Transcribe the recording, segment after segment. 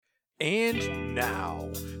And now,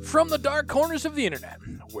 from the dark corners of the internet,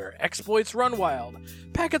 where exploits run wild,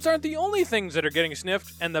 packets aren't the only things that are getting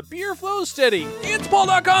sniffed, and the beer flows steady. It's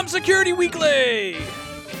Paul.com Security Weekly!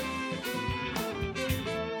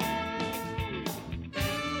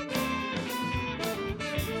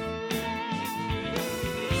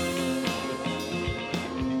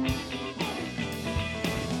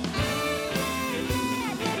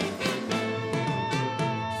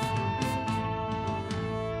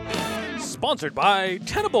 Sponsored by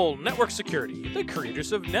Tenable Network Security, the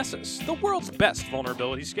creators of Nessus, the world's best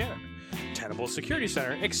vulnerability scanner. Tenable Security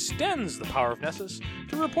Center extends the power of Nessus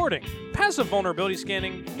to reporting, passive vulnerability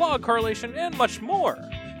scanning, log correlation, and much more.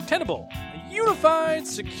 Tenable, unified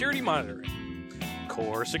security monitoring.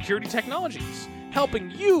 Core Security Technologies,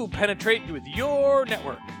 helping you penetrate with your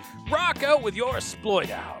network. Rock out with your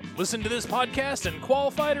exploit out. Listen to this podcast and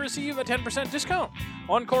qualify to receive a 10% discount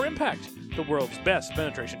on Core Impact, the world's best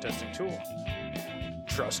penetration testing tool.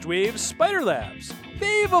 TrustWave Spider Labs.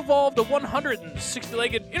 They've evolved a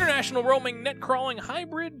 160-legged international roaming net-crawling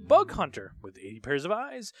hybrid bug hunter with 80 pairs of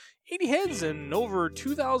eyes, 80 heads, and over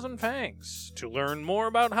 2,000 fangs. To learn more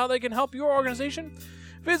about how they can help your organization,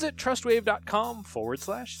 visit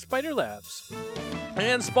trustwave.com/spiderlabs.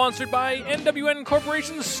 And sponsored by NWN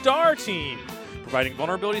Corporation's STAR team, providing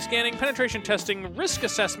vulnerability scanning, penetration testing, risk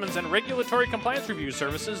assessments, and regulatory compliance review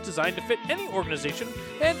services designed to fit any organization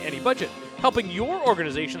and any budget, helping your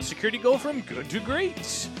organization's security go from good to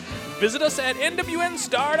great. Visit us at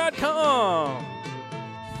nwnstar.com.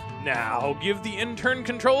 Now give the intern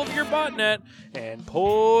control of your botnet and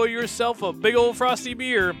pour yourself a big old frosty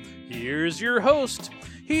beer. Here's your host.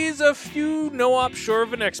 He's a few no-op short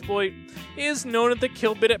of an exploit, is known at the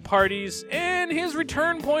kill bit at parties, and his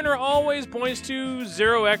return pointer always points to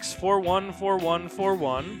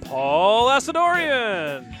 0x414141, Paul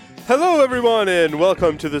Asadorian. Hello everyone, and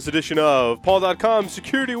welcome to this edition of Paul.com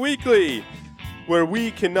Security Weekly, where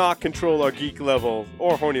we cannot control our geek level,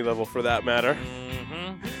 or horny level for that matter.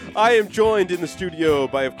 I am joined in the studio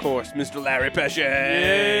by, of course, Mr. Larry Pesce.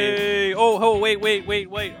 Yay! Oh,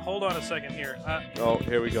 wait. Hold on a second here. Oh,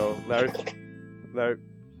 here we go. Larry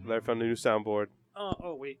found a new soundboard.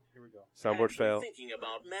 Oh, wait. Here we go. Soundboard fail. Thinking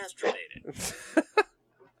about masturbating. Am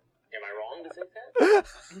I wrong to think that?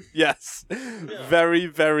 Yes. No. Very,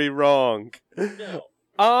 very wrong. No.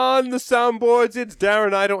 On the soundboards, it's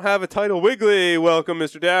Darren. I don't have a title. Wiggly. Welcome,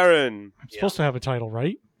 Mr. Darren. I'm supposed to have a title,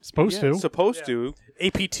 right? Supposed to. Supposed to.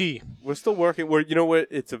 APT. We're still working. You know what?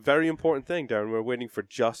 It's a very important thing, Darren. We're waiting for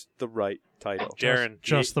just the right title. Darren.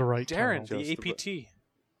 Just the right Darren, title. the APT.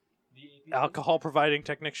 Alcohol providing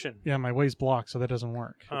technician. Yeah, my way's blocked, so that doesn't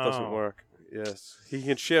work. It doesn't work. Yes. He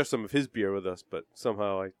can share some of his beer with us, but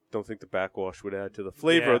somehow I don't think the backwash would add to the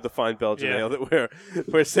flavor of the fine Belgian ale that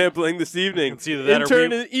we're sampling this evening. It's either that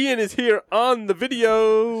Intern Ian is here on the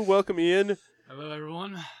video. Welcome, Ian. Hello,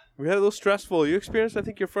 everyone. We had a little stressful. You experienced, I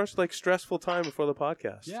think, your first stressful time before the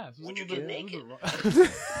podcast. Yeah. Would you get naked?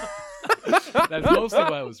 That's most of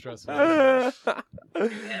why it was stressful. Do you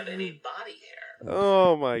have any body hair?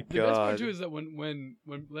 Oh my The best part god. too is that when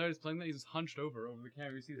Larry's playing that, he's just hunched over the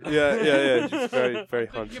camera. You see that? Yeah. Just very, very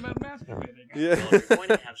hunched. Thinking about masturbating. Yeah. Well, if you're going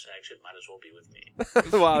to have sex, it might as well be with me.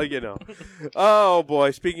 Well, you know. Oh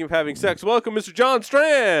boy. Speaking of having sex, welcome, Mr. John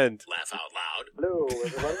Strand. Laugh out loud. Hello,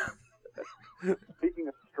 everybody. Speaking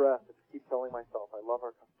of stress, I keep telling myself, I love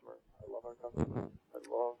our customers. I love our customers. I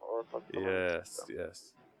love our customers.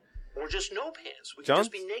 Yes. Or just no pants. We John? can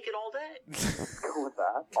just be naked all day. Go with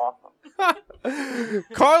that. Awesome.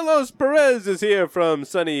 Carlos Perez is here from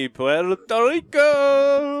sunny Puerto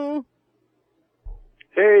Rico.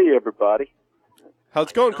 Hey, everybody.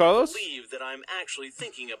 How's it going, I Carlos? believe that I'm actually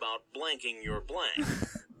thinking about blanking your blank.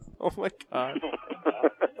 Oh my god.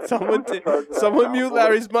 Someone mute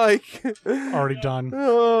Larry's mic. Already done.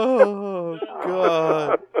 Oh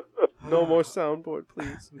god. No more soundboard,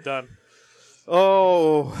 please. Done.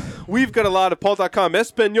 Oh, we've got a lot of Paul.com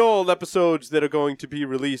Espanol episodes that are going to be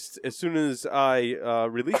released as soon as I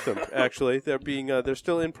release them, actually. They're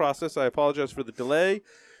still in process. I apologize for the delay.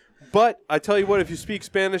 But I tell you what, if you speak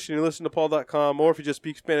Spanish and you listen to Paul.com, or if you just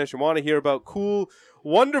speak Spanish and want to hear about cool,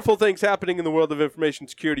 wonderful things happening in the world of information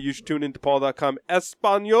security, you should tune into Paul.com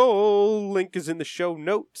Espanol. Link is in the show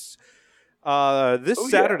notes.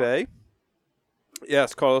 Saturday...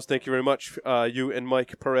 Yes, Carlos, thank you very much, you and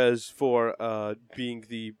Mike Perez, for being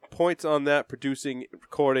the points on that, producing,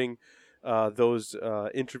 recording those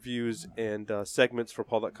interviews and segments for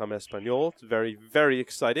Paul.com Espanol. It's very, very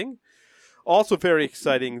exciting. Also very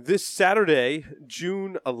exciting, this Saturday,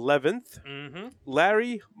 June 11th,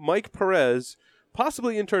 Larry, Mike Perez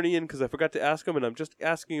possibly intern Ian, because I forgot to ask him, and I'm just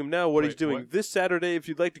asking him now what he's doing this Saturday. If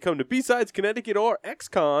you'd like to come to B-Sides Connecticut or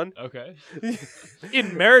XCon. Okay.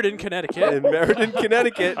 In Meriden, Connecticut. In Meriden,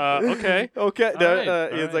 Connecticut. Okay. Okay.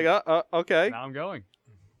 All Ian's right. like, okay. Now I'm going.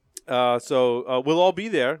 So we'll all be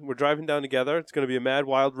there. We're driving down together. It's going to be a mad,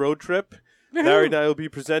 wild road trip. Larry and I will be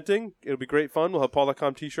presenting. It'll be great fun. We'll have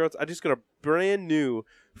Paul.com t-shirts. I just got a brand new,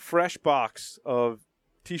 fresh box of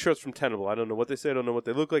t-shirts from Tenable. I don't know what they say. I don't know what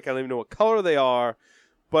they look like. I don't even know what color they are.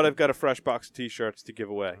 But I've got a fresh box of t-shirts to give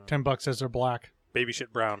away. $10 says they're black. Baby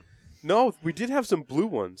shit brown. No, we did have some blue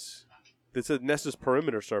ones that said Nessus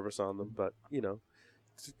Perimeter Service on them. But,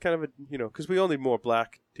 it's kind of a, because we all need more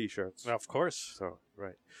black t-shirts. Of course. So,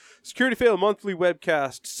 right. Security Fail Monthly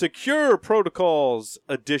Webcast, Secure Protocols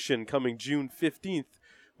Edition, coming June 15th,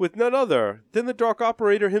 with none other than the Dark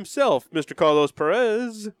Operator himself, Mr. Carlos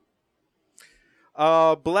Perez.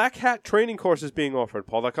 Black Hat training courses being offered.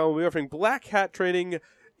 Paul.com will be offering Black Hat training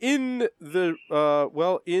in the,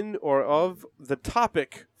 in or of the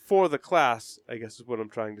topic for the class, I guess is what I'm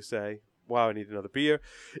trying to say. Wow, I need another beer.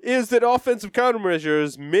 Is that offensive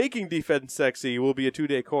countermeasures making defense sexy will be a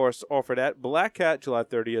 2-day course offered at Black Hat July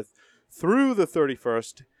 30th through the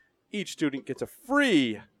 31st. Each student gets a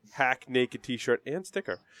free Hack Naked t-shirt and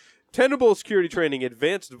sticker. Tenable security training,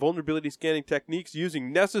 advanced vulnerability scanning techniques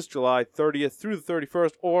using Nessus July 30th through the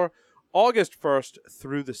 31st or August 1st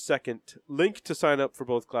through the 2nd. Link to sign up for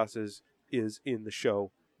both classes is in the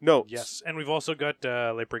show notes. Yes, and we've also got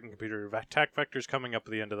late-breaking computer attack vectors coming up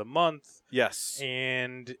at the end of the month. Yes.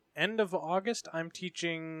 And end of August, I'm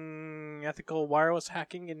teaching ethical wireless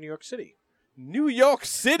hacking in New York City. New York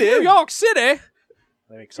City? New York City!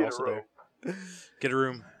 That makes salsa there. Get a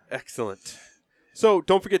room. Excellent. So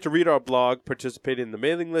don't forget to read our blog, participate in the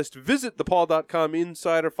mailing list, visit the Paul.com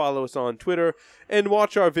Insider, follow us on Twitter, and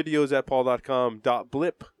watch our videos at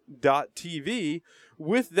paul.com.blip.tv.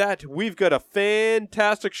 With that, we've got a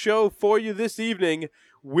fantastic show for you this evening.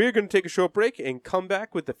 We're going to take a short break and come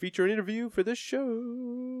back with the feature interview for this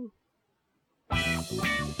show.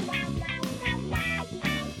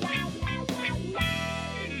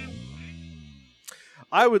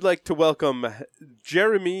 I would like to welcome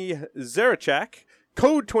Jeremy Zarachak.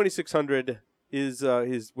 Code 2600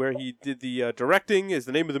 is where he did the directing, is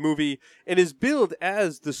the name of the movie, and is billed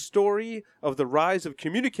as the story of the rise of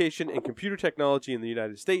communication and computer technology in the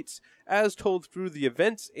United States, as told through the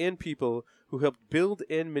events and people who helped build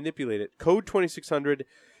and manipulate it. Code 2600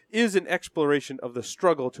 is an exploration of the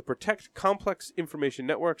struggle to protect complex information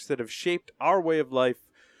networks that have shaped our way of life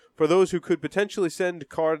for those who could potentially send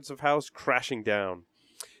Cards of House crashing down.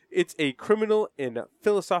 It's a criminal and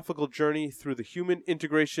philosophical journey through the human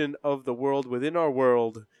integration of the world within our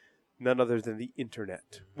world, none other than the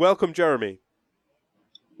internet. Welcome, Jeremy.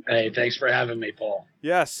 Hey, thanks for having me, Paul.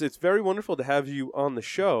 Yes, it's very wonderful to have you on the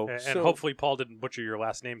show. And hopefully Paul didn't butcher your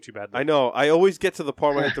last name too badly. I know. I always get to the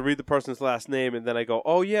part where I have to read the person's last name, and then I go,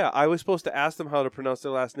 oh, yeah, I was supposed to ask them how to pronounce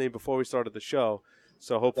their last name before we started the show.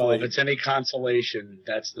 So hopefully, well, if it's any consolation,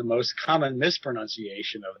 that's the most common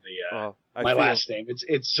mispronunciation of the my last name.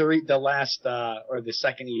 It's Zuri. The last or the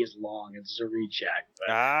second E is long. It's Zurichak.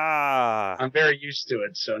 I'm very used to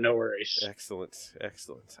it, so no worries. Excellent.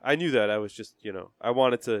 I knew that. I was just, I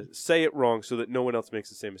wanted to say it wrong so that no one else makes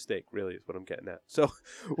the same mistake. Really, is what I'm getting at. So,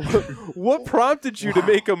 what prompted you to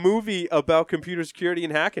make a movie about computer security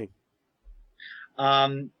and hacking?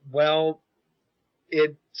 Well,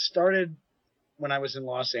 it started when I was in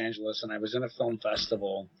Los Angeles, and I was in a film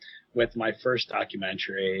festival with my first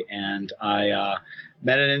documentary, and I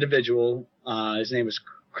met an individual. His name was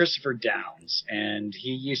Christopher Downs, and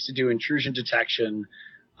he used to do intrusion detection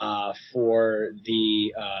for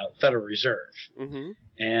the Federal Reserve. Mm-hmm.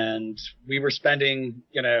 And we were spending,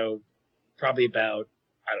 probably about,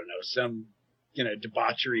 some,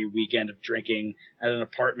 debauchery weekend of drinking at an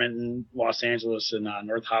apartment in Los Angeles in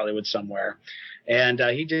North Hollywood somewhere. And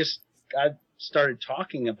he just started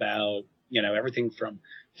talking about, everything from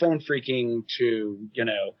phone phreaking to,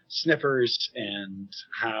 sniffers, and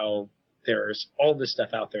how there's all this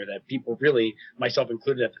stuff out there that people really, myself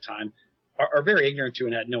included at the time, are very ignorant to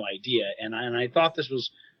and had no idea. And I thought this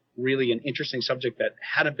was really an interesting subject that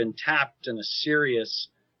hadn't been tapped in a serious,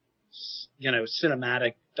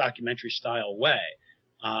 cinematic documentary style way.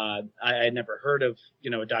 I had never heard of,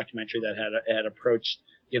 a documentary that had approached,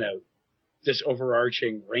 this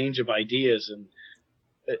overarching range of ideas and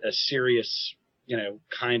a serious,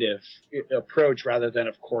 kind of approach, rather than,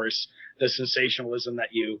 of course, the sensationalism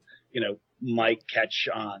that you might catch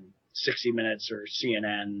on 60 Minutes or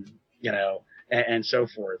CNN, and so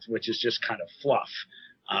forth, which is just kind of fluff.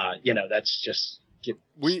 That's just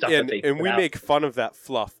stuff that they put we out. make fun of that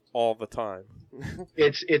fluff all the time.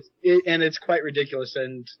 It's quite ridiculous,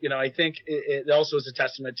 and I think it also is a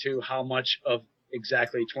testament to how much of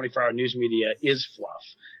exactly 24-hour news media is fluff.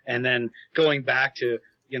 And then going back to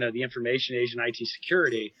the information age and IT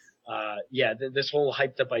security, this whole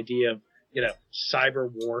hyped up idea of cyber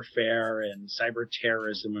warfare and cyber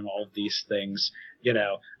terrorism and all of these things,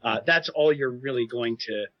 that's all you're really going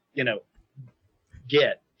to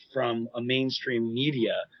get from a mainstream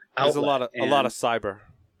media outlet. There's a lot of cyber.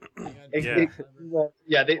 They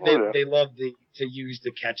love to use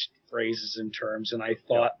the catchphrases and terms, and I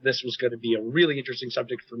thought this was going to be a really interesting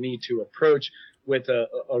subject for me to approach with a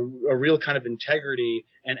real kind of integrity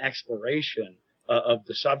and exploration of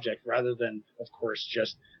the subject, rather than, of course,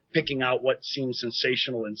 just picking out what seems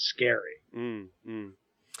sensational and scary.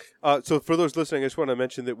 So for those listening, I just want to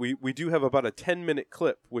mention that we do have about a 10-minute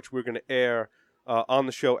clip, which we're going to air on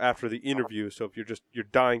the show after the interview. So if you're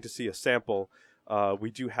dying to see a sample,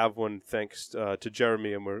 we do have one thanks to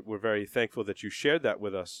Jeremy, and we're very thankful that you shared that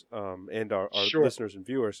with us and our Sure. listeners and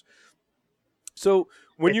viewers. So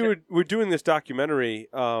when you were doing this documentary,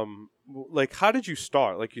 how did you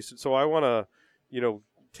start? Like you said, so I want to,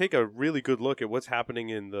 take a really good look at what's happening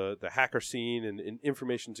in the hacker scene and in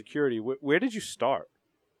information security. Where did you start?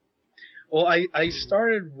 Well, I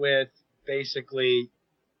started with basically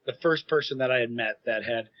the first person that I had met that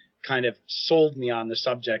had kind of sold me on the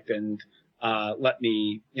subject and let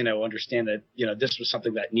me, understand that, this was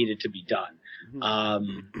something that needed to be done.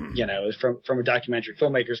 From a documentary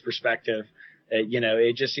filmmaker's perspective,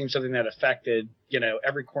 it just seemed something that affected,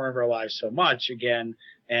 every corner of our lives so much, again,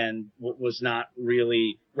 and was not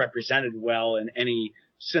really represented well in any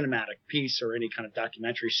cinematic piece or any kind of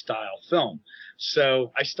documentary style film.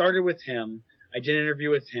 So I started with him. I did an interview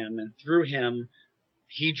with him, and through him,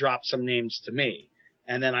 he dropped some names to me.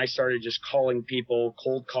 And then I started just calling people,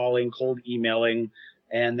 cold calling, cold emailing,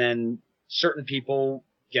 and then certain people,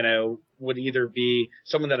 would either be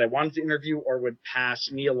someone that I wanted to interview or would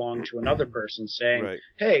pass me along to another person saying, Right.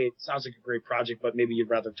 Hey, it sounds like a great project, but maybe you'd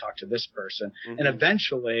rather talk to this person. And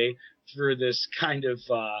eventually, through this kind of,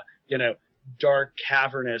 dark,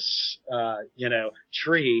 cavernous,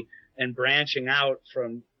 tree and branching out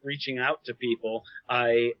from reaching out to people,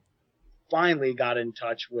 I finally got in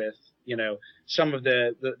touch with, some of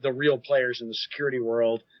the real players in the security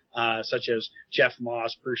world, such as Jeff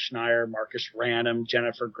Moss, Bruce Schneier, Marcus Ranum,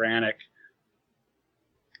 Jennifer Granick.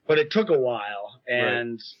 But it took a while,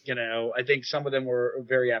 and, I think some of them were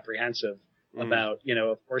very apprehensive about,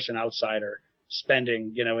 of course, an outsider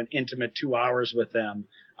spending, an intimate 2 hours with them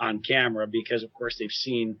on camera, because, of course, they've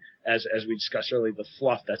seen, as we discussed earlier, the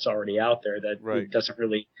fluff that's already out there that Right. it doesn't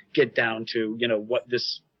really get down to, what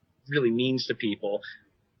this really means to people.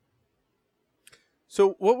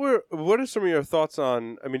 So what are some of your thoughts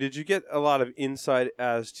on, did you get a lot of insight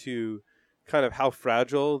as to kind of how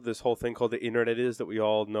fragile this whole thing called the internet is that we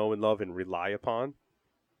all know and love and rely upon?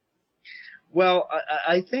 Well,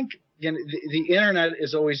 I think the internet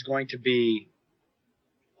is always going to be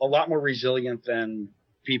a lot more resilient than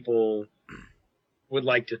people would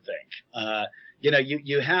like to think.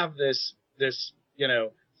 You have this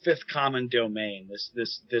fifth common domain,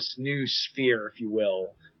 this new sphere, if you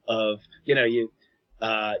will, of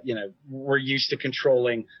we're used to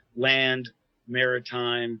controlling land,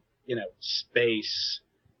 maritime, space,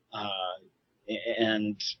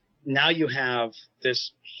 and now you have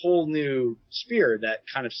this whole new sphere that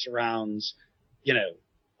kind of surrounds,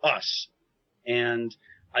 us. And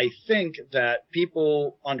I think that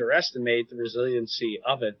people underestimate the resiliency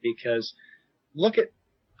of it, because look at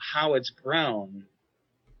how it's grown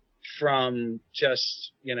from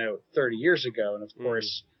just, 30 years ago. And of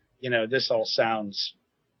course, this all sounds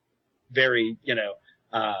very,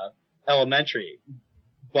 elementary,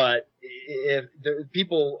 but if the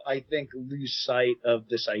people, I think, lose sight of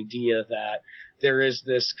this idea that there is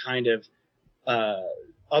this kind of,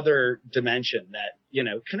 other dimension that,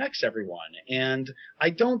 connects everyone. And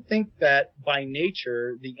I don't think that by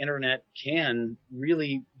nature, the internet can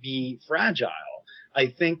really be fragile. I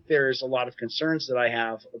think there's a lot of concerns that I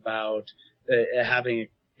have about having,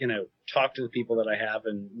 talked to the people that I have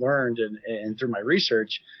and learned and through my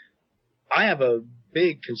research. I have a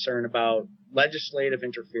big concern about legislative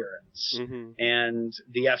interference and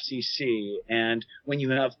the FCC. And when you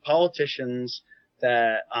have politicians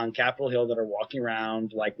that on Capitol Hill that are walking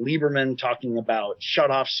around like Lieberman talking about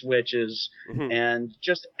shut-off switches and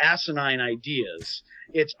just asinine ideas,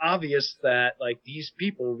 it's obvious that like these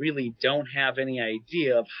people really don't have any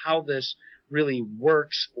idea of how this really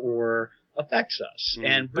works or affects us.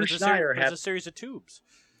 And Bruce Schneier has a series of tubes.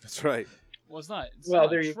 That's right. Well, it's not. Well,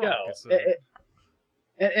 there you go.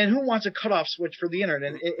 and who wants a cutoff switch for the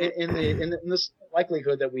internet? In this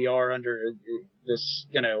likelihood that we are under this,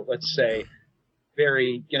 let's say,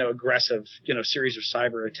 very, aggressive, series of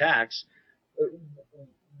cyber attacks,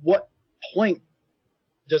 what point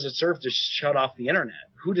does it serve to shut off the internet?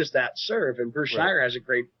 Who does that serve? And Bruce Schneier has a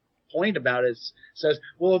great point about it. Says,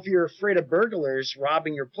 well, if you're afraid of burglars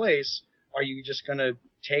robbing your place, are you just going to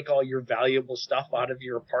take all your valuable stuff out of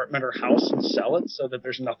your apartment or house and sell it so that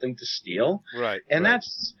there's nothing to steal? Right. And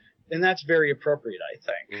that's very appropriate, I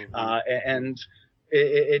think. And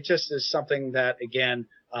it just is something that, again,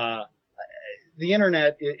 the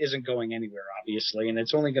internet isn't going anywhere, obviously, and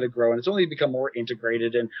it's only going to grow, and it's only become more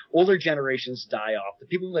integrated, and older generations die off. The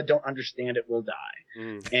people that don't understand it will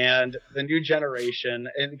die. And the new generation,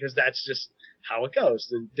 and because that's just how it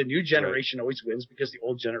goes, the new generation always wins because the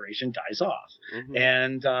old generation dies off.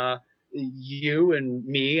 And you and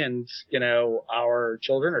me and, our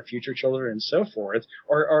children, our future children, and so forth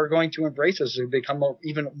are going to embrace us and become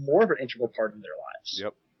even more of an integral part of their lives.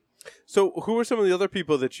 Yep. So who were some of the other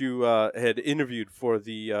people that you had interviewed for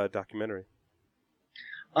the documentary?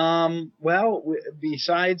 Well,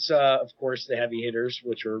 besides, of course, the heavy hitters,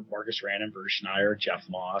 which are Marcus Rand, Bruce Schneier, Jeff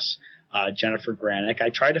Moss, Jennifer Granick,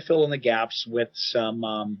 I tried to fill in the gaps with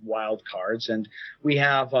some wild cards. And we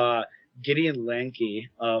have Gideon Lenke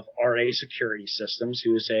of RA Security Systems,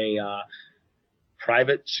 who is a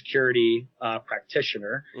private security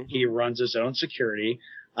practitioner. He runs his own security.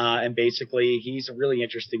 And basically, he's a really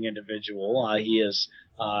interesting individual. He has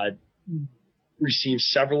received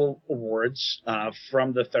several awards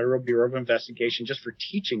from the Federal Bureau of Investigation just for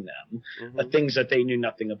teaching them things that they knew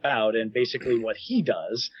nothing about. And basically what he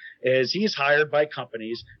does is he's hired by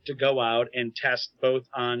companies to go out and test both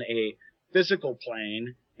on a physical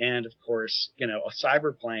plane and, of course, a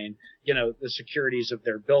cyber plane, the securities of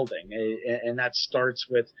their building. And that starts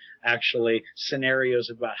with actually scenarios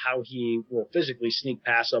about how he will physically sneak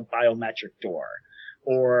past a biometric door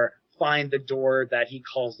or find the door that he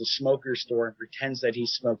calls the smoker's door and pretends that he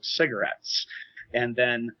smokes cigarettes and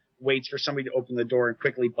then waits for somebody to open the door and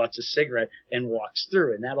quickly butts a cigarette and walks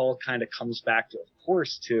through. And that all kind of comes back to, of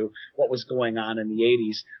course, to what was going on in the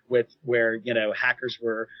 80s where hackers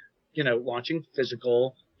were, launching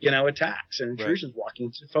physical attacks and intrusions, walking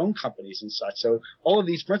into phone companies and such. So all of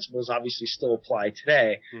these principles obviously still apply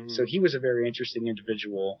today. So he was a very interesting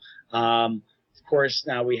individual. Of course,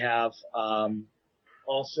 now we have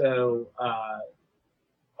also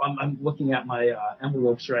I'm looking at my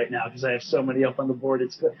envelopes right now because I have so many up on the board.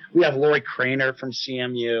 It's good. We have Lori Craner from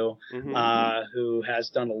CMU, who has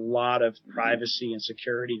done a lot of privacy and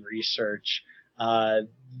security research.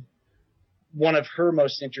 One of her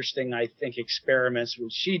most interesting, I think, experiments,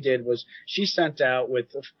 which she did, was she sent out,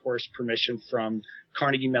 with, of course, permission from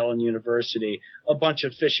Carnegie Mellon University, a bunch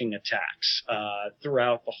of phishing attacks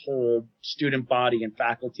throughout the whole student body and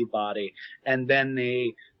faculty body. And then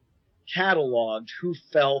they cataloged who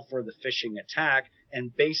fell for the phishing attack,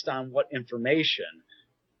 and based on what information,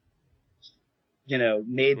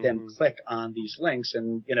 made them click on these links.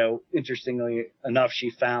 And, interestingly enough, she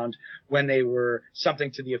found when they were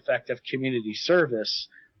something to the effect of community service,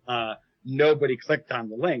 nobody clicked on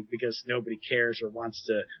the link because nobody cares or wants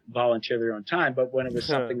to volunteer their own time. But when it was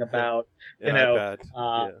something about,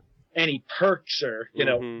 any perks or,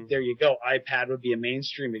 there you go. iPad would be a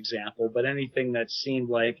mainstream example, but anything that seemed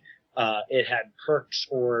like it had perks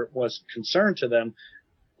or was concerned to them,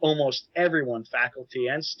 almost everyone, faculty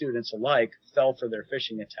and students alike, fell for their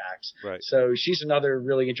phishing attacks. Right. So she's another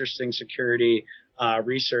really interesting security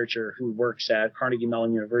researcher who works at Carnegie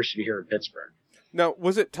Mellon University here in Pittsburgh. Now,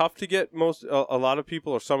 was it tough to get a lot of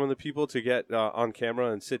people or some of the people to get on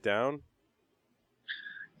camera and sit down?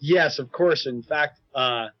 Yes, of course. In fact,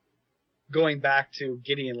 going back to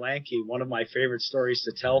Gideon Lenke, one of my favorite stories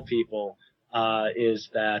to tell people is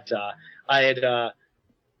that I had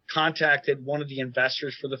contacted one of the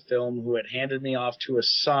investors for the film who had handed me off to a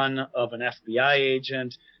son of an FBI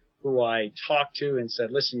agent who I talked to and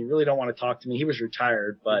said, listen, you really don't want to talk to me. He was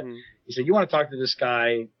retired, but he said, you want to talk to this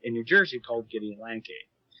guy in New Jersey called Gideon Lenke.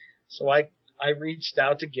 So I reached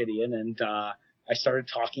out to Gideon and I started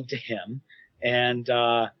talking to him. And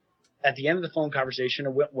at the end of the phone conversation,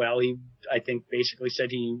 it went well. He, I think, basically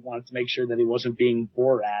said he wanted to make sure that he wasn't being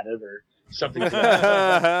bored at it or something like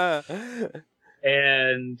that.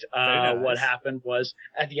 And what happened was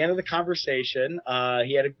at the end of the conversation,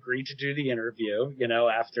 he had agreed to do the interview,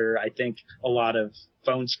 after I think a lot of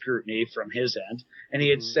phone scrutiny from his end. And he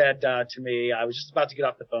had said to me, I was just about to get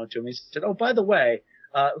off the phone to him. He said, oh, by the way,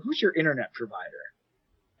 who's your internet provider?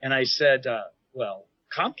 And I said, well,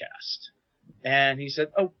 Comcast. And he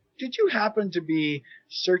said, oh, did you happen to be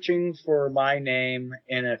searching for my name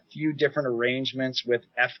in a few different arrangements with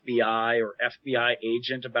FBI or FBI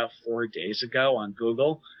agent about 4 days ago on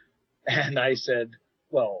Google? And I said,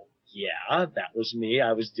 well, yeah, that was me.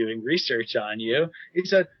 I was doing research on you. He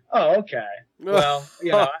said, oh, okay. Well,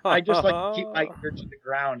 I just like to keep my ear to the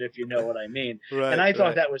ground, if you know what I mean. Right, and I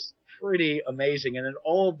thought that was pretty amazing. And then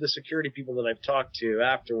all of the security people that I've talked to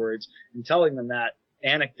afterwards and telling them that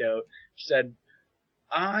anecdote said,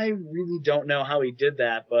 I really don't know how he did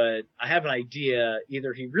that, but I have an idea.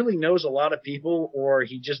 Either he really knows a lot of people or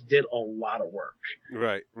he just did a lot of work.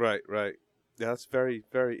 Right. That's very,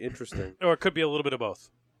 very interesting. Or it could be a little bit of both.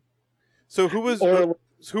 So who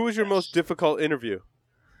was your most difficult interview?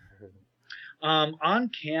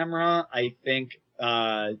 On camera, I think,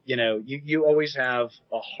 you always have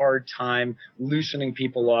a hard time loosening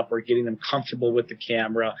people up or getting them comfortable with the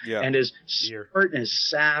camera. Yeah. And as smart and as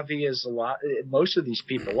savvy as most of these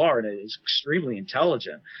people are, and it is extremely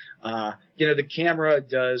intelligent, the camera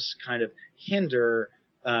does kind of hinder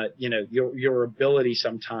your ability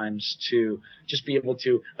sometimes to just be able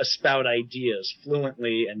to espout ideas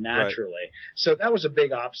fluently and naturally. Right. So that was a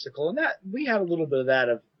big obstacle, and that we had a little bit of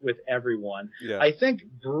that with everyone. Yeah. I think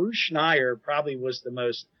Bruce Schneier probably was the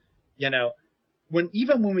most, when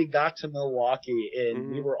we got to Milwaukee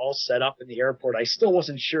and we were all set up in the airport, I still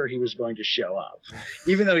wasn't sure he was going to show up,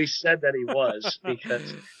 even though he said that he was,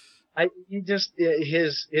 because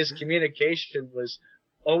his communication was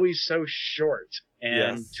always so short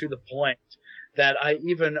and to the point that I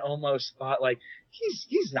even almost thought like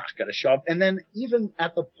he's not going to show up. And then even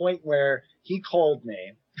at the point where he called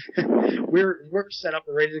me, we're set up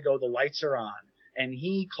and ready to go. The lights are on, and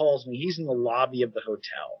he calls me. He's in the lobby of the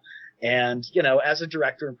hotel. And, as a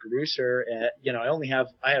director and producer,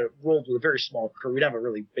 I had rolled with a very small crew. We didn't have a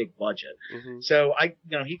really big budget. Mm-hmm. So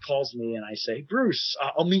he calls me and I say, Bruce,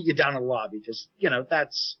 I'll meet you down in the lobby because,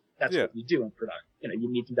 that's what you do in production. You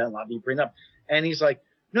meet them down in the lobby, you bring them up. And he's like,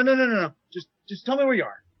 no. Just tell me where you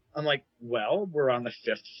are. I'm like, well, we're on the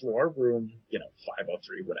 5th floor, room,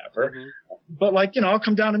 503, whatever. Mm-hmm. But I'll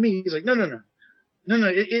come down to me. He's like, no.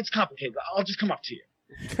 It's complicated. I'll just come up to you.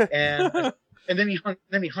 And then he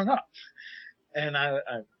hung up. And I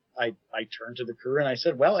turned to the crew and I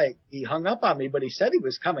said, well, he hung up on me, but he said he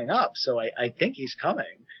was coming up. So I think he's coming.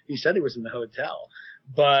 He said he was in the hotel.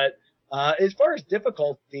 But as far as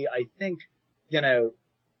difficulty, I think,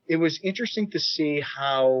 it was interesting to see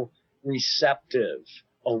how receptive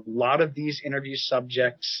a lot of these interview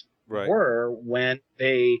subjects were when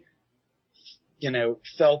they,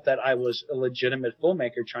 felt that I was a legitimate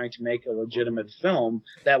filmmaker trying to make a legitimate film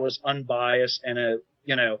that was unbiased and a,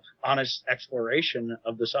 honest exploration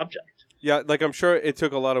of the subject. Yeah, I'm sure it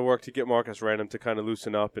took a lot of work to get Marcus Random to kind of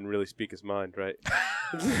loosen up and really speak his mind, right?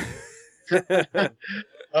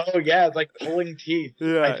 Oh yeah, it's like pulling teeth.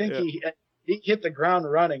 Yeah, I think he hit the ground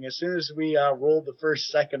running as soon as we rolled the first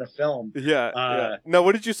second of film. Yeah. Now,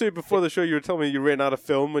 what did you say before the show? You were telling me you ran out of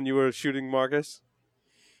film when you were shooting Marcus.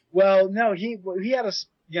 Well, no, he had us,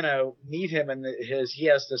 meet him in he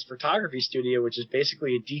has this photography studio, which is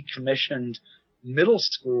basically a decommissioned middle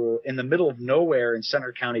school in the middle of nowhere in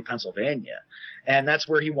Center County, Pennsylvania, and that's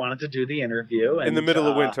where he wanted to do the interview. And, in the middle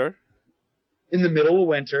of winter. In the middle of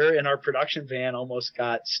winter, and our production van almost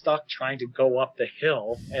got stuck trying to go up the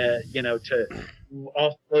hill, to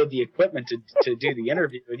offload the equipment to do the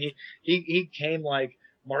interview. And he came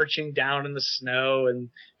marching down in the snow and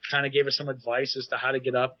kind of gave us some advice as to how to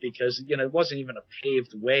get up because, it wasn't even a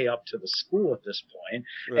paved way up to the school at this point.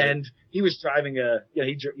 Right. And he was driving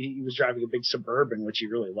he was driving a big Suburban, which he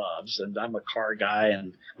really loves. And I'm a car guy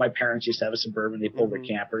and my parents used to have a Suburban. They pulled a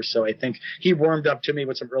camper. So I think he warmed up to me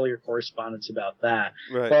with some earlier correspondence about that.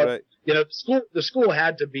 Right, but, the school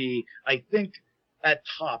had to be, I think, at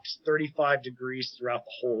tops 35 degrees throughout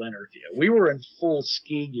the whole interview. We were in full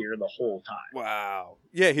ski gear the whole time. Wow.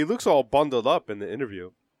 Yeah, he looks all bundled up in the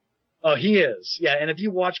interview. Oh, he is. Yeah, and if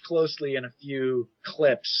you watch closely in a few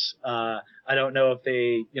clips, I don't know if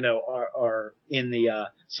they, are in the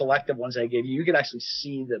selective ones I gave you, you could actually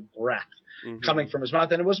see the breath coming from his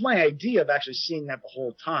mouth. And it was my idea of actually seeing that the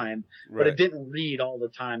whole time, but it didn't read all the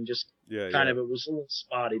time. Just it was a little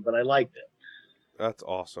spotty, but I liked it. That's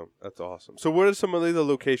awesome. So what are some of the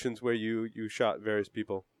locations where you shot various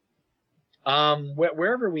people?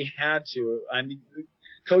 Wherever we had to. I mean,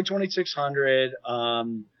 Code 2600,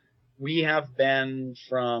 we have been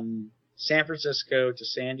from San Francisco to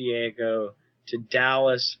San Diego to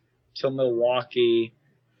Dallas to Milwaukee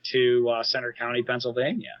to Center County,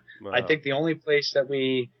 Pennsylvania. Wow. I think the only place that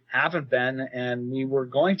we haven't been, and we were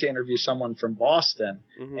going to interview someone from Boston,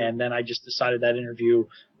 and then I just decided that interview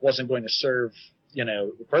wasn't going to serve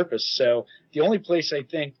purpose. So the only place I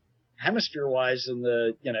think hemisphere-wise in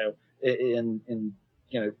the, in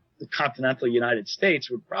the continental United States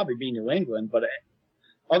would probably be New England. But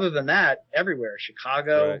other than that, everywhere,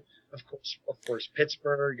 Chicago, Right. of course,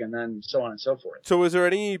 Pittsburgh, and then so on and so forth. So was there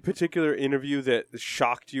any particular interview that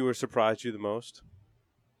shocked you or surprised you the most?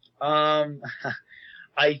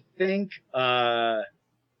 I think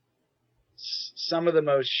some of the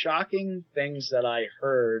most shocking things that I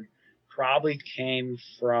heard probably came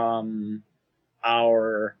from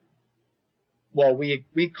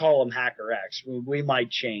we call him Hacker X. We might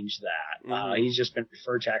change that. Mhm. He's just been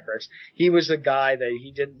referred to Hacker X. He was a guy that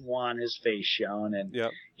he didn't want his face shown, and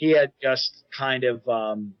Yep. he had just kind of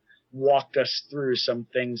walked us through some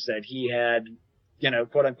things that he had,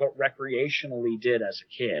 quote unquote, recreationally did as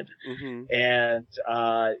a kid. Mm-hmm. And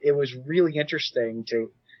it was really interesting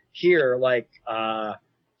to hear,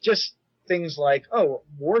 just things like, oh,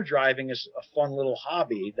 war driving is a fun little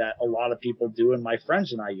hobby that a lot of people do, and my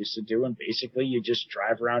friends and I used to do. And basically, you just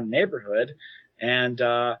drive around the neighborhood and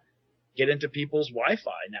get into people's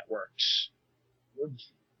Wi-Fi networks.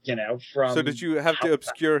 From So did you have to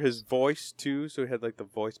obscure his voice too? So he had like the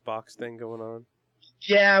voice box thing going on.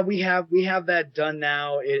 Yeah, we have that done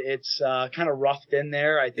now. It's kind of roughed in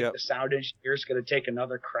there. I think Yep. the sound engineer is going to take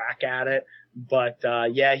another crack at it. But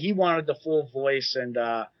yeah, he wanted the full voice and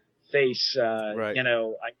face, Right.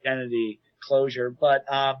 identity closure. But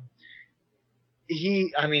now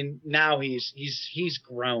he's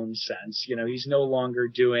grown since. He's no longer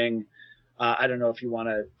doing. I don't know if you want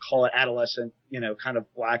to call it adolescent, kind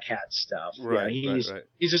of black hat stuff. Right, Right.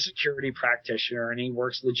 He's a security practitioner and he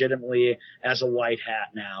works legitimately as a white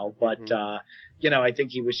hat now. But, Mm-hmm. I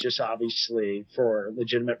think he was just obviously for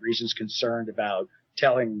legitimate reasons concerned about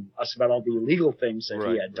telling us about all the illegal things that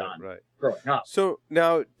he had done Right. growing up. So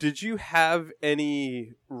now, did you have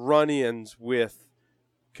any run-ins with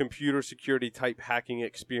computer security type hacking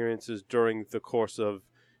experiences during the course of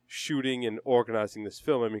shooting and organizing this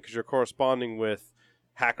film? I mean, because you're corresponding with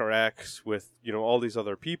Hacker X, with all these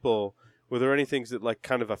other people. Were there any things that like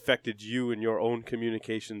kind of affected you and your own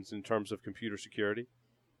communications in terms of computer security?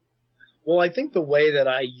 Well, I think the way that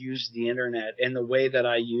I use the internet and the way that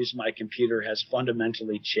I use my computer has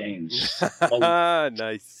fundamentally changed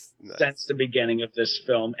Nice. since the beginning of this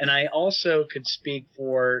film. And I also could speak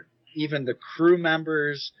for even the crew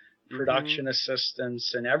members, production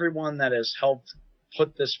assistants, and everyone that has helped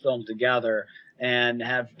put this film together and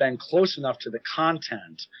have been close enough to the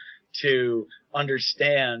content to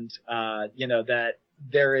understand, that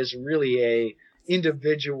there is really a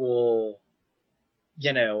individual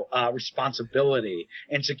responsibility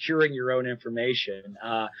in securing your own information.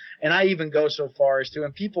 And I even go so far as to,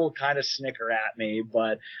 and people kind of snicker at me,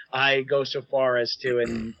 but I go so far as to,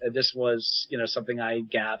 and this was, something I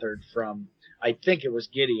gathered from, I think it was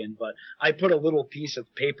Gideon, but I put a little piece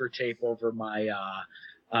of paper tape over my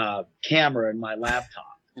camera in my laptop.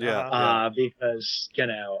 Because,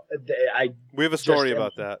 we have a story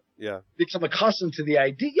about that. Yeah. Because I'm accustomed to the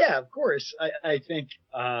idea. Yeah, of course. I think,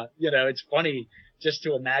 it's funny just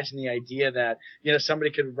to imagine the idea that,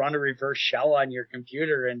 somebody could run a reverse shell on your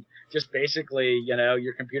computer and just basically,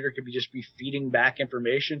 your computer could just be feeding back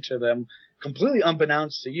information to them completely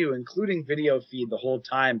unbeknownst to you, including video feed the whole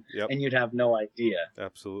time. Yep. And you'd have no idea.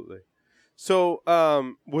 Absolutely. So,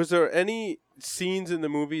 was there any scenes in the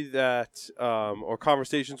movie that, or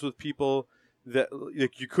conversations with people that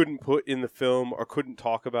like you couldn't put in the film or couldn't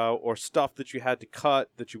talk about, or stuff that you had to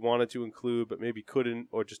cut that you wanted to include but maybe couldn't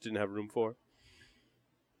or just didn't have room for?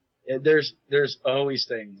 There's always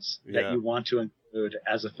things that you want to include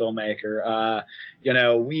as a filmmaker.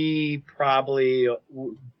 We probably,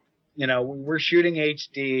 we're shooting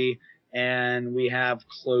HD and we have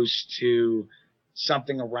close to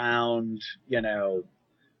something around,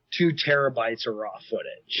 2 terabytes of raw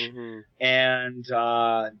footage. Mm-hmm. And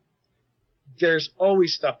there's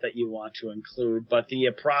always stuff that you want to include, but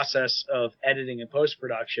the process of editing and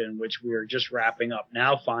post-production, which we're just wrapping up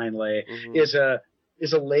now finally, is a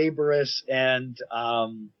laborious and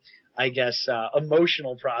I guess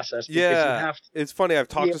emotional process. Because you have to it's funny. I've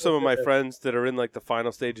talked to some of my friends that are in like the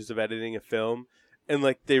final stages of editing a film, and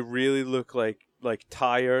like they really look like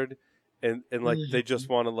tired, and like they just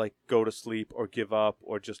want to like go to sleep or give up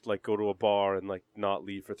or just like go to a bar and like not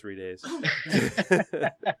leave for 3 days.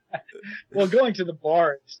 Well, going to the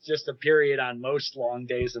bar is just a period on most long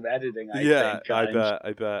days of editing. I think.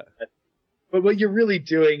 I bet. But what you're really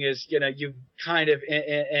doing is, you kind of,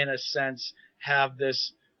 in a sense, have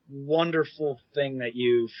this wonderful thing that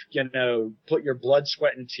you've, put your blood,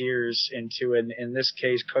 sweat, and tears into. And in this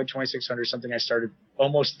case, Code 2600 is something I started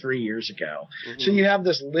almost 3 years ago. Mm-hmm. So you have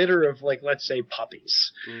this litter of, like, let's say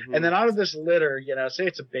puppies. Mm-hmm. And then out of this litter, you know, say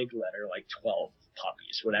it's a big litter, like 12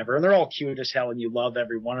 puppies, whatever, and they're all cute as hell and you love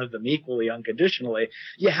every one of them equally, unconditionally,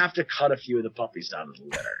 you have to cut a few of the puppies out of the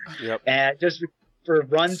litter. Yep. And just for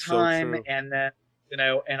runtime, So and then, you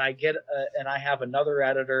know, and I have another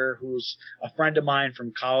editor who's a friend of mine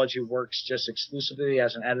from college who works just exclusively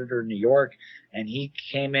as an editor in New York, and he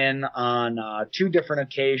came in on 2 different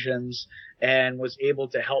occasions and was able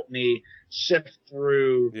to help me sift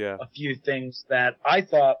through a few things that I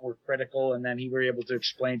thought were critical, and then he were able to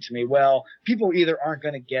explain to me, well, people either aren't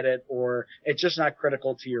going to get it or it's just not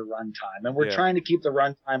critical to your runtime, and we're trying to keep the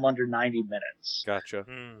runtime under 90 minutes. Gotcha.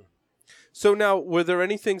 So now, were there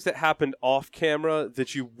any things that happened off camera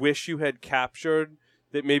that you wish you had captured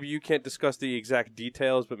that maybe you can't discuss the exact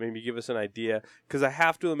details, but maybe give us an idea? Because I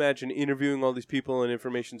have to imagine interviewing all these people in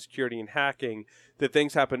information security and hacking, that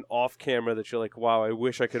things happen off camera that you're like, wow, I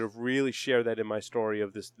wish I could have really shared that in my story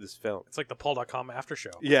of this film. It's like the Paul.com after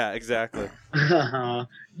show. Yeah, exactly.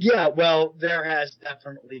 Yeah, well, there has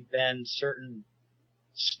definitely been certain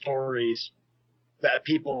stories that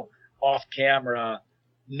people off camera,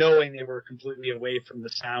 knowing they were completely away from the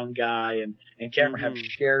sound guy and camera, have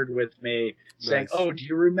shared with me, saying, oh, do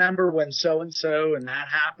you remember when so-and-so and that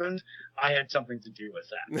happened? I had something to do with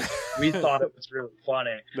that. We thought it was really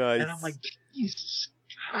funny. Nice. And I'm like, Jesus,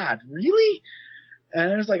 God, really?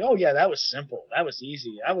 And it was like, oh, yeah, that was simple. That was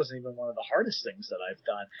easy. That wasn't even one of the hardest things that I've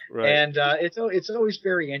done. Right. And it's always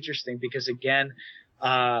very interesting because, again,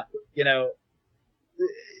 you know,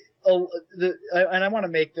 and I want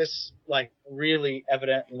to make this, like, really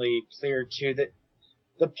evidently clear too, that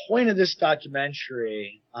the point of this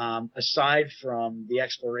documentary, aside from the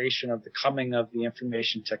exploration of the coming of the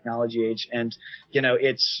information technology age and, you know,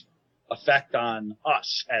 its effect on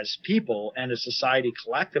us as people and as society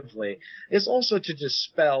collectively, is also to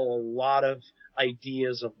dispel a lot of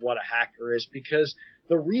ideas of what a hacker is, because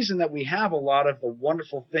the reason that we have a lot of the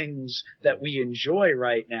wonderful things that we enjoy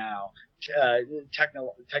right now,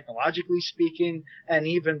 technologically speaking, and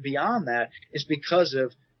even beyond that, is because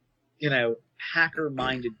of, you know,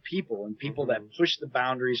 hacker-minded people and people that push the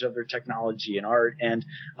boundaries of their technology and art. And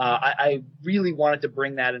I really wanted to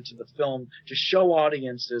bring that into the film to show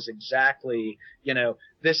audiences exactly, you know,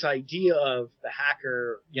 this idea of the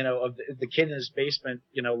hacker, you know, of the kid in his basement,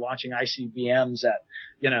 you know, launching ICBMs at,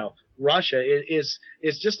 you know, Russia is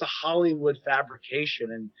just a Hollywood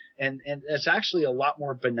fabrication, and it's actually a lot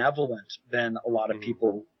more benevolent than a lot of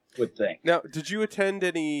people would think. Now, did you attend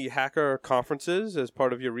any hacker conferences as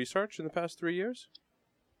part of your research in the past 3 years?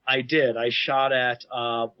 I did. I shot at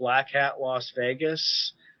Black Hat Las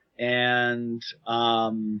Vegas, and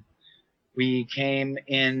we came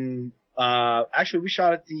in. Actually, we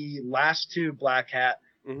shot at the last 2 Black Hat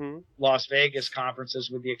Las Vegas conferences,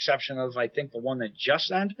 with the exception of, I think, the one that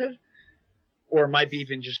just ended, or it might be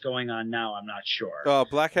even just going on now. I'm not sure.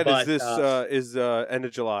 Black Hat is end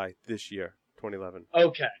of July this year, 2011.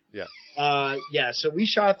 Okay. Yeah. Yeah. So we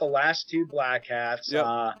shot the last 2 Black Hats. Yep.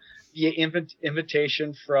 The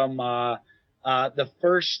invitation from the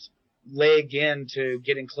first leg into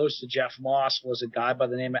getting close to Jeff Moss was a guy by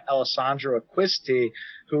the name of Alessandro Acquisti,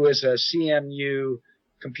 who is a CMU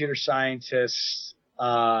computer scientist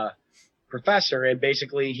professor, and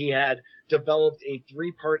basically he had developed a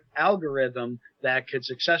 3-part algorithm that could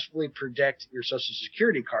successfully predict your social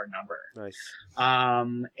security card number. Nice.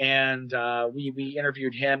 And we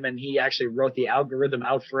interviewed him, and he actually wrote the algorithm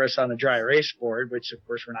out for us on a dry erase board, which of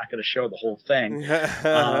course we're not going to show the whole thing.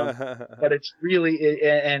 But it's really,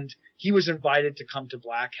 and he was invited to come to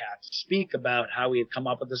Black Hat to speak about how he had come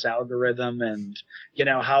up with this algorithm, and, you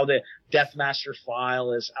know, how the Deathmaster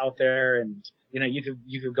file is out there, and, you know, you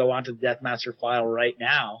could go onto the Deathmaster file right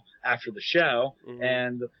now after the show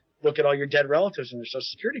and look at all your dead relatives and their social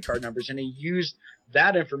security card numbers. And he used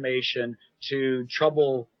that information to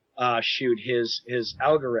troubleshoot his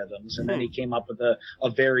algorithms. And then he came up with a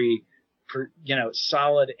very, you know,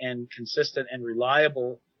 solid and consistent and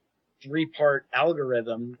reliable 3-part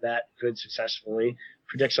algorithm that could successfully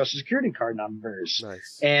predict social security card numbers.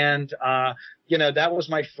 Nice. And, you know, that was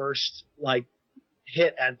my first, like,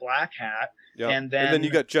 hit at Black Hat. Yep. And then you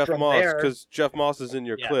got Jeff Moss, because Jeff Moss is in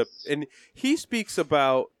your clip, and he speaks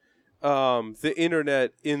about the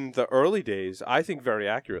internet in the early days, I think, very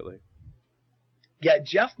accurately. Yeah,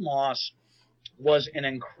 Jeff Moss was an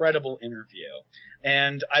incredible interview,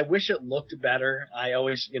 and I wish it looked better. I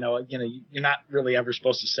always, you know, you're not really ever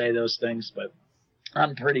supposed to say those things, but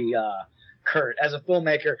I'm pretty Kurt, as a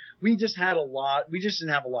filmmaker, we just didn't have a lot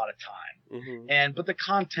of time. Mm-hmm. But the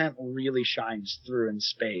content really shines through in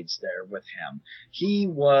spades there with him. He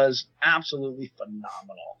was absolutely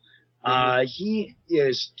phenomenal. Mm-hmm. He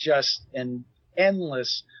is just an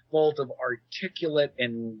endless vault of articulate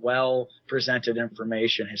and well presented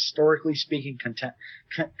information, historically speaking,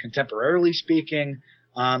 contemporarily speaking.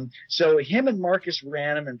 So him and Marcus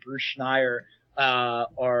Rannum and Bruce Schneier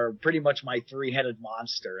are pretty much my three-headed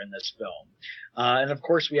monster in this film. And of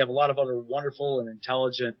course, we have a lot of other wonderful and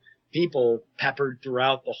intelligent people peppered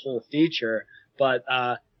throughout the whole feature. But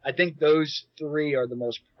I think those three are the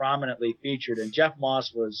most prominently featured. And Jeff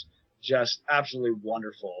Moss was just absolutely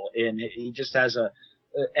wonderful. And he just has an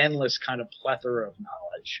endless kind of plethora of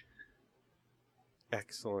knowledge.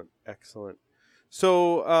 Excellent.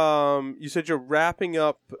 So you said you're wrapping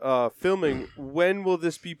up filming. When will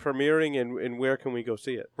this be premiering, and where can we go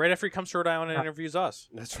see it? Right after he comes to Rhode Island and interviews us.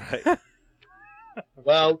 That's right.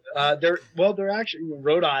 Well, they're actually,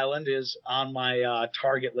 Rhode Island is on my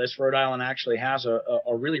target list. Rhode Island actually has a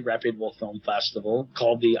really reputable film festival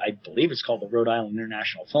called I believe it's called the Rhode Island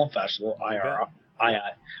International Film Festival, IRI,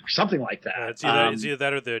 something like that. It's either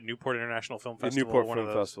that or the Newport International Film Festival. The Newport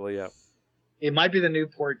Film Festival, yeah. It might be the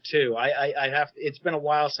Newport too. It's been a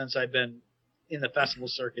while since I've been in the festival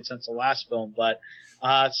circuit since the last film, but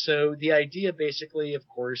so the idea basically, of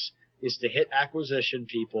course, is to hit acquisition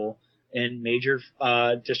people in major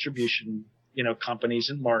distribution,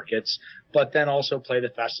 companies and markets, but then also play the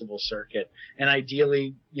festival circuit. And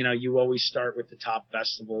ideally, you always start with the top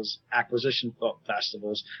festivals, acquisition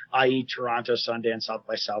festivals, i.e. Toronto, Sundance, South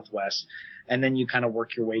by Southwest, and then you kind of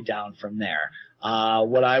work your way down from there.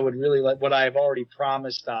 What I would really like, what I've already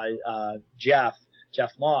promised Jeff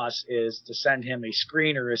Moss, is to send him a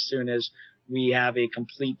screener as soon as we have a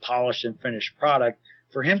complete polished and finished product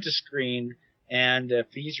for him to screen. And if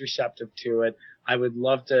he's receptive to it, I would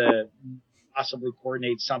love to possibly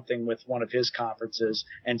coordinate something with one of his conferences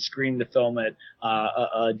and screen the film at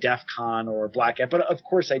a DEF CON or Black Hat. But of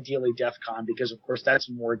course, ideally DEF CON, because of course that's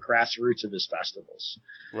more grassroots of his festivals.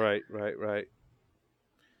 Right.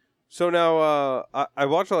 So now I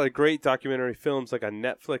watch a lot of great documentary films like on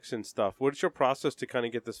Netflix and stuff. What is your process to kind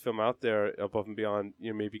of get this film out there above and beyond,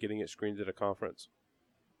 maybe getting it screened at a conference?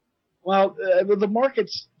 Well, the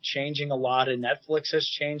market's changing a lot, and Netflix has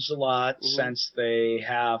changed a lot since they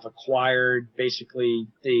have acquired basically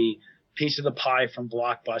the piece of the pie from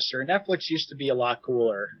Blockbuster. Netflix used to be a lot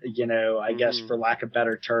cooler, I guess, for lack of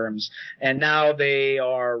better terms. And now they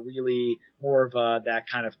are really more of that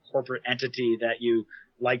kind of corporate entity that you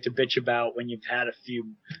like to bitch about when you've had a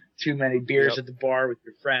few too many beers at the bar with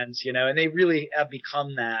your friends, and they really have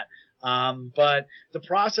become that. But the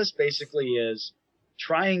process basically is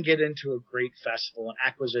try and get into a great festival, an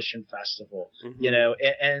acquisition festival,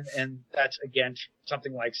 and that's, again,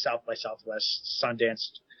 something like South by Southwest, Sundance,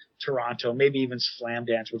 Toronto, maybe even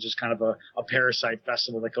Slamdance, which is kind of a parasite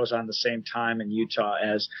festival that goes on at the same time in Utah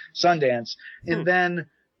as Sundance. And then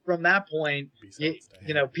from that point,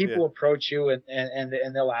 people approach you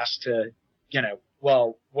and they'll ask to,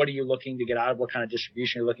 well, what are you looking to get out of? What kind of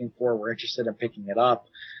distribution you're looking for? We're interested in picking it up.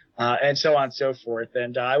 And so on and so forth.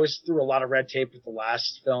 And I was through a lot of red tape with the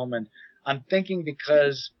last film, and I'm thinking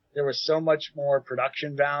because there was so much more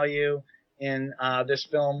production value in this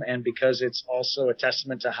film, and because it's also a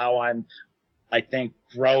testament to how I think,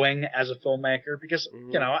 growing as a filmmaker, because,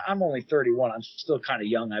 I'm only 31. I'm still kind of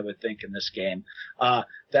young, I would think, in this game,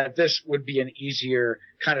 that this would be an easier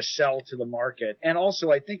kind of sell to the market. And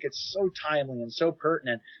also, I think it's so timely and so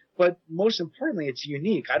pertinent, but most importantly, it's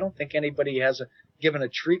unique. I don't think anybody has given a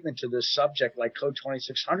treatment to this subject like Code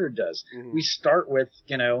 2600 does. We start with,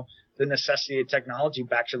 the necessity of technology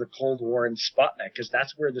back to the Cold War and Sputnik, because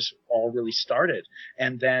that's where this all really started.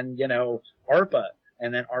 And then, ARPA,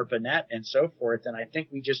 and then ARPANET and so forth. And I think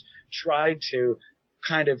we just tried to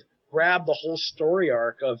kind of grab the whole story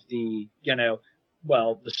arc of the, the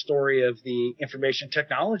story of the information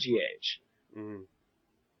technology age.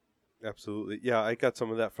 Absolutely. Yeah, I got some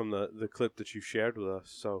of that from the clip that you shared with us.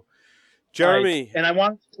 So, Jeremy. And I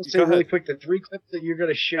want to say really quick, the three clips that you're going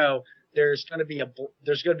to show, there's going to be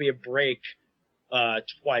a break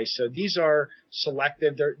twice. So these are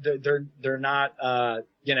selective. They're not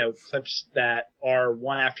clips that are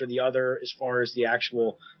one after the other as far as the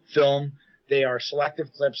actual film. They are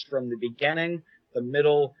selective clips from the beginning, the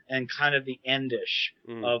middle, and kind of the endish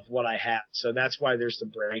of what I have. So that's why there's the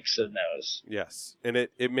breaks in those. Yes, and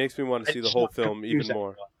it makes me want to see the whole film even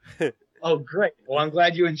more. Oh, great. Well, I'm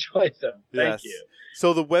glad you enjoyed them. Thank you.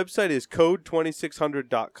 So the website is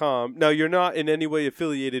code2600.com. Now, you're not in any way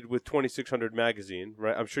affiliated with 2600 Magazine,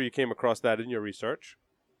 right? I'm sure you came across that in your research.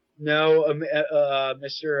 No,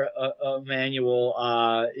 Mr.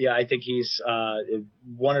 Emmanuel. Yeah, I think he's a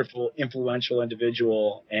wonderful, influential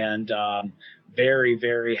individual, and very,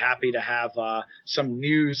 very happy to have some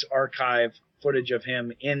news archive footage of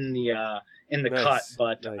him in the Nice, cut.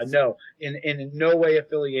 But nice. no, in no way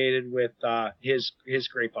affiliated with his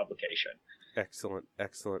great publication. Excellent,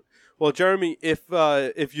 excellent. Well, Jeremy,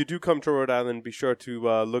 if you do come to Rhode Island, be sure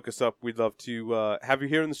to look us up. We'd love to have you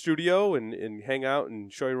here in the studio and hang out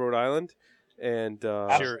and show you Rhode Island. And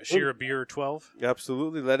Share a beer 12.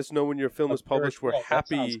 absolutely, let us know when your film is published. We're Well, that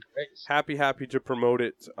sounds happy great. to promote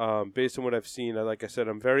it. Based on what I've seen, like I said,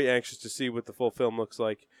 I'm very anxious to see what the full film looks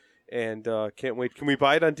like, and can't wait. Can we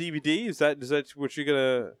buy it on DVD? Is that what you're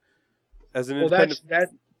gonna as an independent?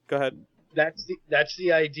 Go ahead. That's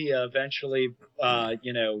the idea eventually,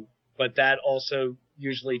 but that also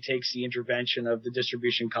usually takes the intervention of the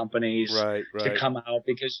distribution companies Right. to come out,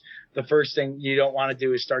 because the first thing you don't want to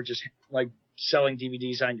do is start just like selling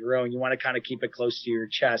DVDs on your own. You want to kind of keep it close to your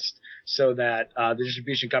chest so that the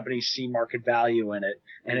distribution companies see market value in it.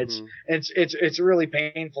 And it's really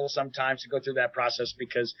painful sometimes to go through that process,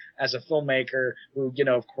 because as a filmmaker who,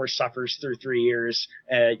 of course suffers through 3 years,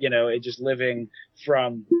 it just living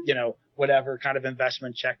from, whatever kind of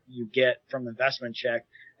investment check you get from investment check.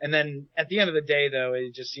 And then at the end of the day, though,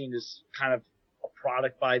 it just seemed as kind of a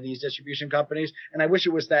product by these distribution companies. And I wish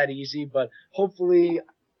it was that easy, but hopefully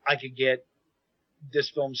I could get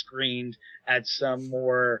this film screened at some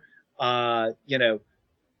more,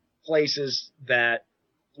 places that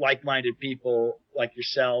like-minded people like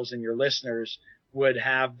yourselves and your listeners would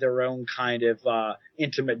have their own kind of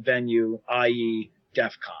intimate venue, i.e.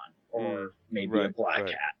 DEF CON or maybe a Black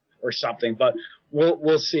Hat or something. But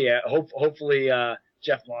we'll see. Hopefully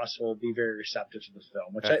Jeff Moss will be very receptive to the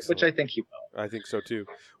film, which I think he will. I think so too.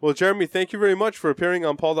 Well, Jeremy, thank you very much for appearing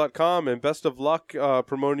on Paul.com, and best of luck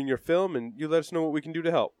promoting your film, and you let us know what we can do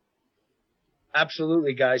to help.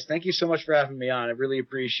 Absolutely, guys. Thank you so much for having me on. I really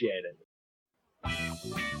appreciate it.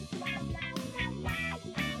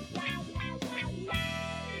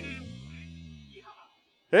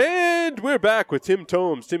 And we're back with Tim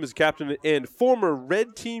Tomes. Tim is captain and former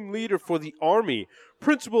Red Team leader for the Army,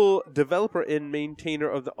 principal developer and maintainer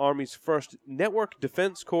of the Army's first network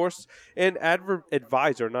defense course, and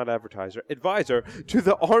advisor to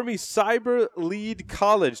the Army Cyber Lead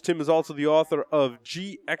College. Tim is also the author of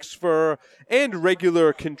GXFR and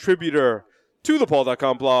regular contributor to the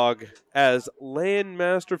Paul.com blog as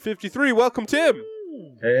Landmaster53. Welcome, Tim.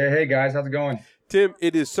 Hey, guys. How's it going? Tim,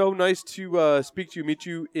 it is so nice to speak to you, meet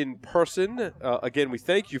you in person. Again, we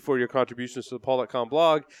thank you for your contributions to the Paul.com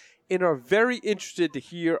blog, and are very interested to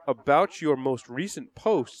hear about your most recent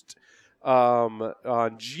post on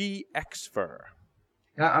GXFR.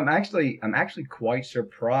 I'm actually quite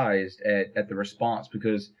surprised at the response,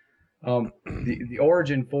 because the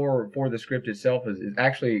origin for the script itself is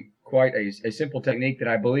actually quite a simple technique that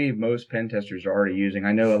I believe most pen testers are already using.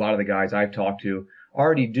 I know a lot of the guys I've talked to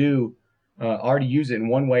already use it in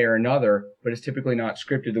one way or another, but it's typically not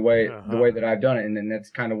scripted the way that I've done it, and then that's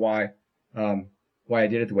kind of why I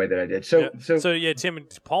did it the way that I did. So yeah, Tim,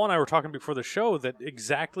 Paul and I were talking before the show that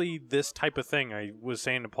exactly this type of thing. I was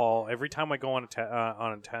saying to Paul, every time I go on a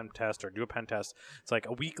pen test or do a pen test, it's like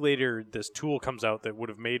a week later this tool comes out that would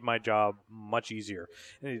have made my job much easier.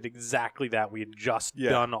 And it's exactly that. We had just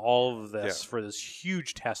done all of this for this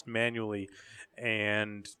huge test manually,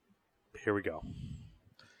 and here we go.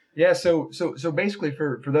 Yeah, so basically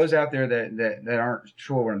for those out there that aren't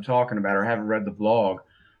sure what I'm talking about or haven't read the blog,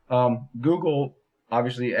 Google,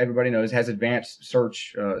 obviously everybody knows, has advanced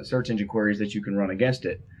search engine queries that you can run against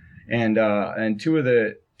it, and two of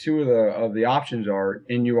the options are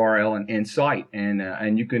in URL and in site,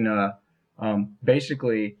 and you can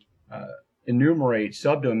basically enumerate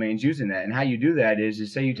subdomains using that. And how you do that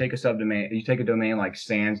is say you take a domain like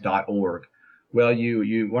sans.org. Well,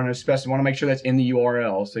 you want to make sure that's in the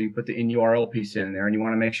URL, so you put the in URL piece in there, and you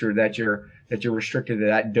want to make sure that you're restricted to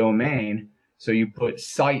that domain, so you put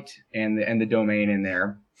site and the domain in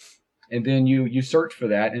there, and then you search for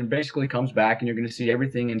that, and it basically comes back, and you're going to see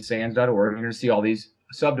everything in sans.org. You're going to see all these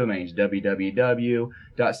subdomains, www.sans.org.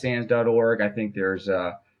 I think there's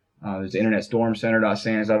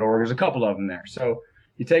internetstormcenter.sans.org. There's a couple of them there. So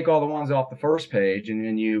you take all the ones off the first page, and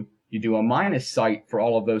then you do a minus site for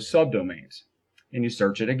all of those subdomains. And you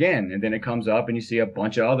search it again, and then it comes up, and you see a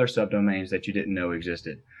bunch of other subdomains that you didn't know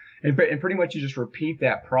existed. And pretty much you just repeat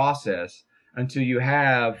that process until you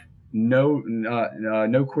have no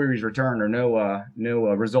queries returned or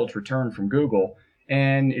no results returned from Google.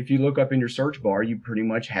 And if you look up in your search bar, you pretty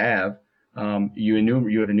much have you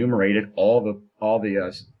have enumerated all the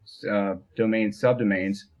domain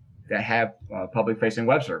subdomains that have public-facing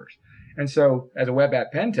web servers. And so, as a web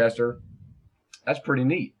app pen tester, that's pretty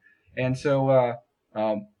neat. And so,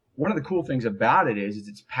 one of the cool things about it is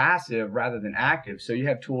it's passive rather than active. So you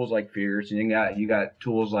have tools like Fierce, and you got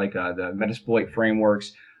tools like the Metasploit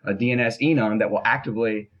frameworks, DNS Enum that will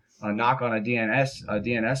actively knock on a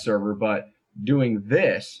DNS server. But doing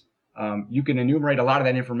this, you can enumerate a lot of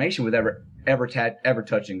that information without ever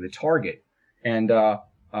touching the target. And to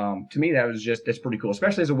me, that's pretty cool,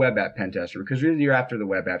 especially as a web app pen tester, because really you're after the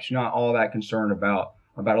web apps. You're not all that concerned about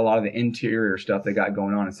a lot of the interior stuff they got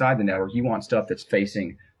going on inside the network. You want stuff that's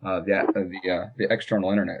facing the external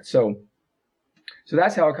internet. So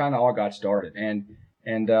that's how it kind of all got started. And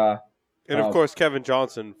of course, Kevin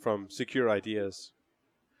Johnson from Secure Ideas.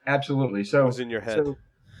 Absolutely. So was in your head.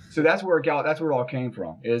 So that's where it all came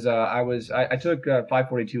from. Is I took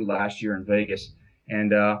 542 last year in Vegas,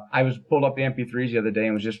 and I was pulled up the MP3s the other day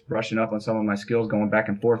and was just brushing up on some of my skills going back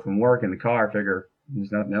and forth from work in the car. I figure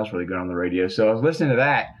there's nothing else really good on the radio, so I was listening to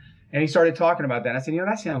that, and he started talking about that. And I said,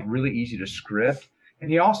 that sounds really easy to script. And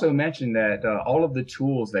he also mentioned that all of the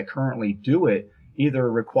tools that currently do it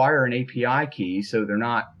either require an API key, so they're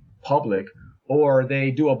not public, or they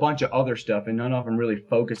do a bunch of other stuff, and none of them really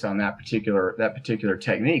focus on that particular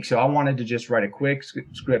technique. So I wanted to just write a quick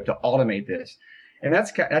script to automate this, and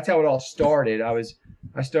that's how it all started. For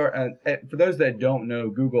those that don't know,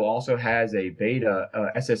 Google also has a beta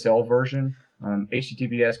SSL version,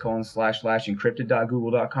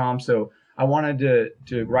 https://encrypted.google.com. So I wanted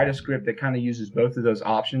to write a script that kind of uses both of those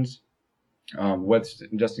options,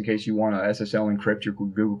 just in case you want to SSL encrypt your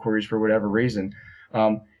Google queries for whatever reason.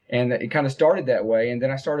 And it kind of started that way, and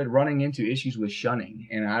then I started running into issues with shunning.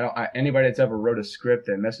 And anybody that's ever wrote a script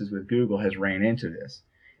that messes with Google has ran into this.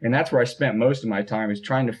 And that's where I spent most of my time, is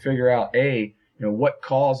trying to figure out what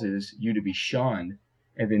causes you to be shunned,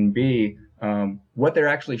 and then B, what they're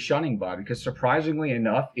actually shunning by. Because surprisingly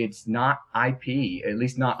enough, it's not IP, at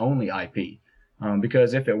least not only IP.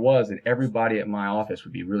 Because if it was, then everybody at my office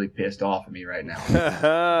would be really pissed off at me right now.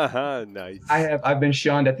 Nice. I've been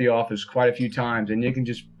shunned at the office quite a few times, and you can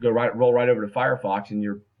just roll right over to Firefox, and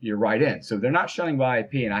you're right in. So they're not shunning by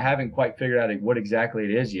IP, and I haven't quite figured out what exactly it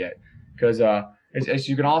is yet. Because as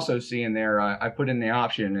you can also see in there, I put in the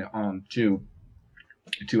option to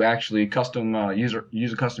actually use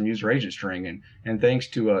a custom user agent string, and thanks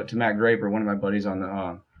to Matt Graber, one of my buddies on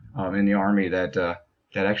the in the Army, that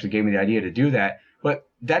actually gave me the idea to do that. But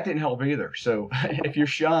that didn't help either. So if you're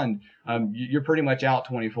shunned, you're pretty much out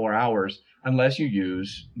 24 hours unless you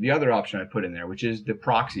use the other option I put in there, which is the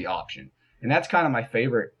proxy option. And that's kind of my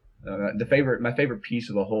favorite piece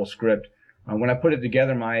of the whole script. When I put it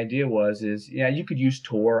together, my idea you could use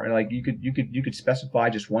Tor, and like you could specify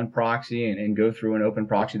just one proxy and go through an open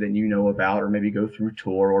proxy that you know about, or maybe go through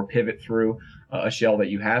Tor or pivot through a shell that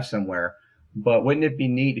you have somewhere. But wouldn't it be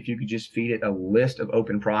neat if you could just feed it a list of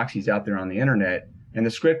open proxies out there on the internet, and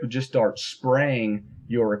the script would just start spraying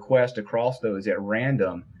your request across those at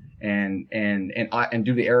random, and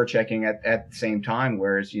do the error checking at the same time.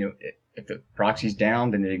 Whereas if the proxy's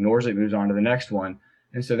down, then it ignores it, moves on to the next one.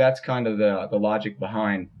 And so that's kind of the logic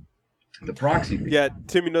behind the proxy. Yeah,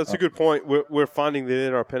 Tim, that's a good point. We're finding that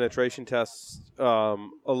in our penetration tests, a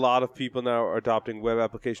lot of people now are adopting web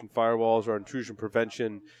application firewalls or intrusion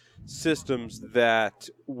prevention systems that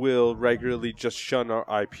will regularly just shun our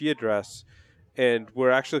IP address. And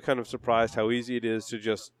we're actually kind of surprised how easy it is to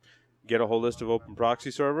just get a whole list of open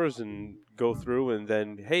proxy servers and go through, and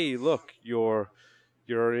then, hey, look, you're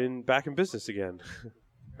back in business again.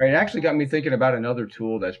 It actually got me thinking about another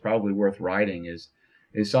tool that's probably worth writing is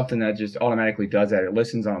something that just automatically does that. It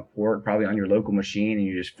listens on a port, probably on your local machine, and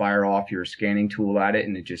you just fire off your scanning tool at it,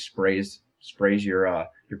 and it just sprays your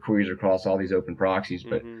queries across all these open proxies.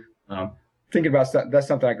 But thinking about that's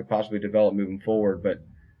something I could possibly develop moving forward. But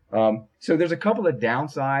so there's a couple of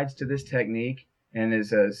downsides to this technique, and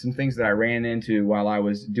there's some things that I ran into while I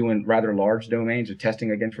was doing rather large domains, or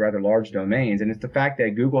testing against rather large domains. And it's the fact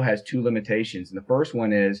that Google has two limitations. And the first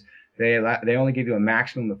one is they only give you a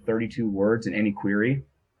maximum of 32 words in any query.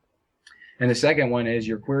 And the second one is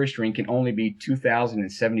your query string can only be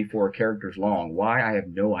 2,074 characters long. Why? I have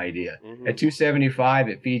no idea. Mm-hmm. At 275,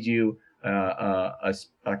 it feeds you a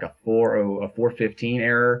 415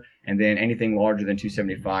 error, and then anything larger than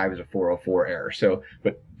 275 is a 404 error. So,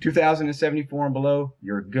 but 2,074 and below,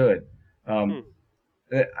 you're good. I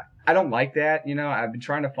don't like that. I've been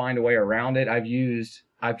trying to find a way around it.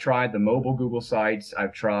 I've tried the mobile Google sites.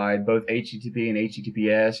 I've tried both HTTP and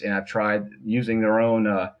HTTPS, and I've tried using their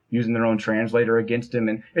own translator against them,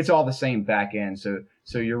 and it's all the same back end.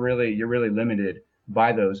 So you're really limited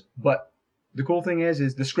by those. But the cool thing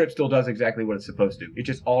is the script still does exactly what it's supposed to do. It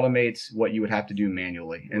just automates what you would have to do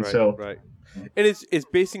manually. And right. And it's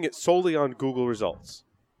basing it solely on Google results.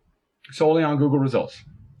 Solely on Google results.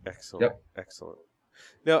 Excellent. Yep. Excellent.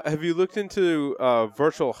 Now, have you looked into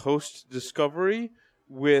virtual host discovery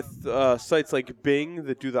with sites like Bing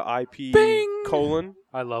that do the IP colon?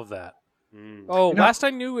 I love that. Mm. Oh, last I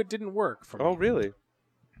knew it didn't work for me. Oh, really?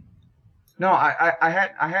 No, I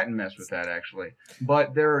hadn't messed with that actually,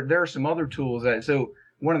 but there are some other tools that. So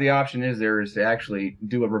one of the options is to actually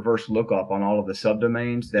do a reverse lookup on all of the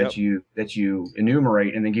subdomains that you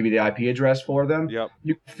enumerate, and then give you the IP address for them. Yep.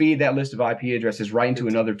 You feed that list of IP addresses right into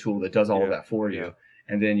another tool that does all of that for you,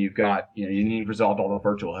 and then you've got you need resolved all the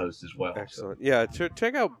virtual hosts as well. Excellent. So. Yeah,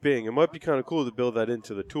 check out Bing. It might be kind of cool to build that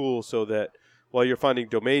into the tool so that while you're finding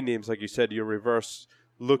domain names, like you said, you're reverse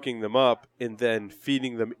looking them up and then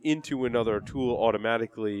feeding them into another tool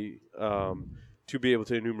automatically to be able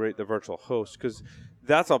to enumerate the virtual host. Because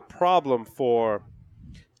that's a problem for,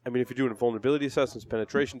 if you're doing vulnerability assessments,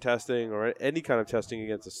 penetration testing, or any kind of testing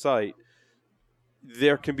against a site,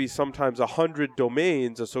 there can be sometimes 100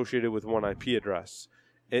 domains associated with one IP address.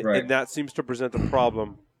 And that seems to present a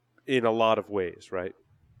problem in a lot of ways, right?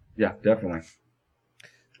 Yeah, definitely.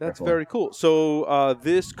 That's very cool. So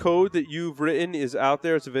this code that you've written is out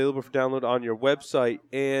there. It's available for download on your website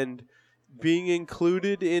and being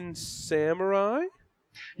included in Samurai.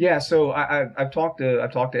 Yeah, so I've talked to Ed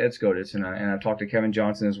Skoditz and I've talked to Kevin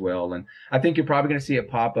Johnson as well, and I think you're probably going to see it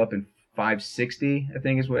pop up in 560. I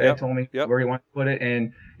think is what Ed told me where he wants to put it,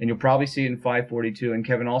 and you'll probably see it in 542. And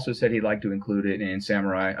Kevin also said he'd like to include it in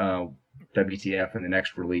Samurai WTF in the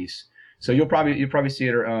next release. So you'll probably see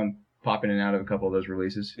it popping in and out of a couple of those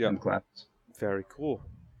releases in the classes. Very cool.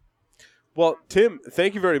 Well, Tim,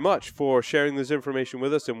 thank you very much for sharing this information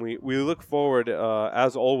with us, and we look forward,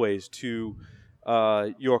 as always, to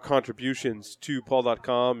your contributions to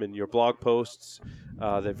Paul.com and your blog posts.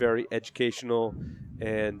 They're very educational,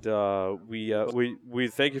 and we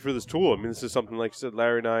thank you for this tool. This is something, like I said,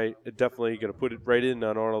 Larry and I are definitely going to put it right in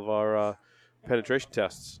on all of our penetration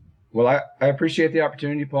tests. Well, I appreciate the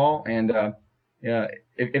opportunity, Paul, and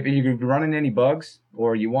if you're running any bugs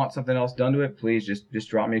or you want something else done to it, please just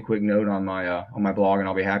drop me a quick note on my blog, and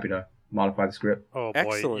I'll be happy to modify the script. Oh boy,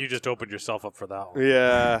 excellent. You just opened yourself up for that one.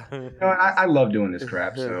 Yeah. I love doing this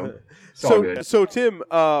crap, so it's all good. So Tim,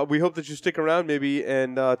 we hope that you stick around maybe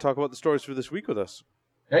and talk about the stories for this week with us.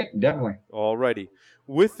 Hey, definitely. Alrighty.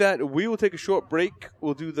 With that, we will take a short break.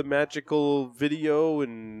 We'll do the magical video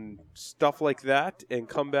and stuff like that and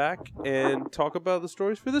come back and talk about the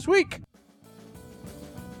stories for this week.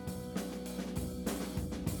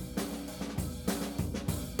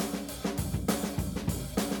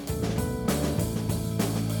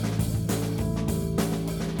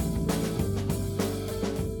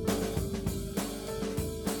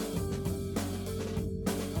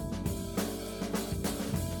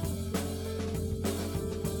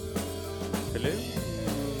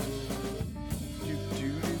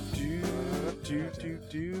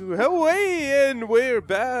 Hey, and we're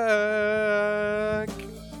back.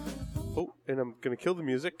 Oh, and I'm going to kill the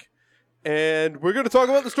music. And we're going to talk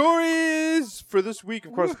about the stories for this week.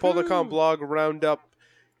 Of course, the Paul.com blog roundup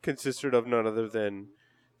consisted of none other than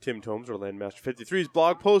Tim Tomes, or Landmaster 53's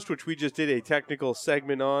blog post, which we just did a technical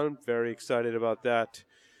segment on. Very excited about that.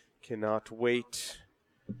 Cannot wait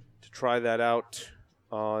to try that out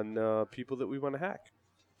on people that we want to hack.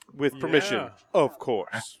 With permission, of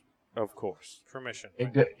course. Of course. Permission.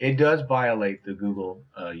 It does violate the Google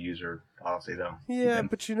user policy, though. Yeah,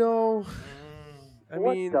 but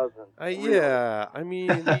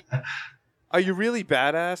are you really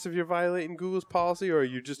badass if you're violating Google's policy, or are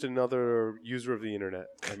you just another user of the internet?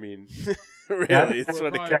 Really, it's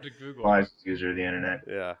what it Google user of the internet.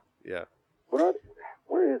 Yeah.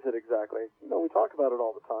 Where is it exactly? We talk about it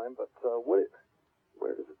all the time, but where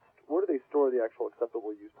do they store the actual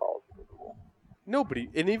acceptable use policy for Google? Nobody.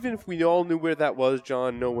 And even if we all knew where that was,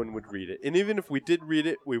 John, no one would read it. And even if we did read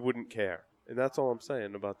it, we wouldn't care. And that's all I'm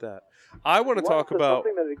saying about that. I want to talk about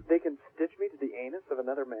something that they can stitch me to the anus of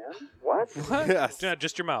another man. What? Yes. Yeah,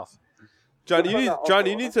 just your mouth. John,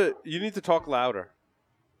 you need to talk louder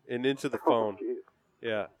and into the phone.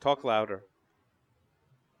 Yeah, talk louder.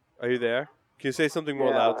 Are you there? Can you say something more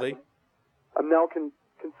loudly? I'm now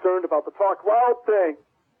concerned about the talk loud thing.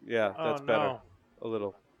 Yeah, that's better. A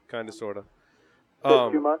little, kind of, sort of.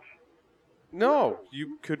 Too much? No,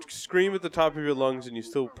 you could scream at the top of your lungs and you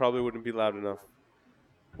still probably wouldn't be loud enough.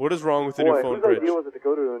 What is wrong with the new phone bridge? Whose idea was it to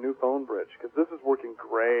go to a new phone bridge? Because this is working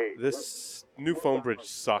great. This new phone bridge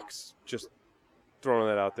sucks. Just throwing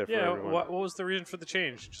that out there for everyone. What was the reason for the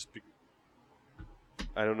change?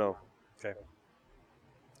 I don't know. Okay.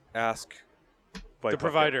 Ask. The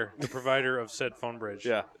provider of said phone bridge.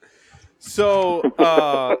 Yeah. So,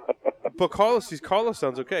 but Carlos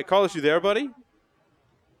sounds okay. Carlos, you there, buddy?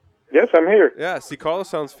 Yes, I'm here. Yeah. See, Carlos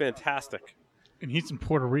sounds fantastic. And he's in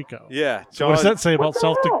Puerto Rico. Yeah. So what does John- that say about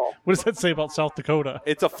What the hell? What does that say about South Dakota?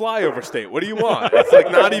 It's a flyover state. What do you want? It's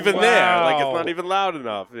like not even there. Like it's Wow. not even loud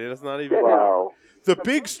enough. It's not even. Wow. The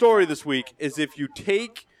big story this week is if you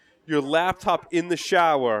take your laptop in the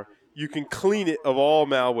shower, you can clean it of all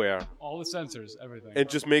malware All the sensors, everything. and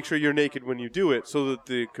just make sure you're naked when you do it, so that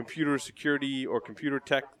the computer security or computer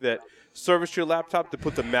tech that service your laptop to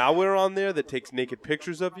put the malware on there that takes naked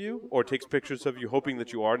pictures of you or takes pictures of you hoping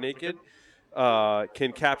that you are naked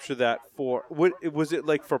can capture that for what was it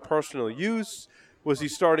like for personal use? Was he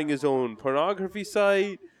starting his own pornography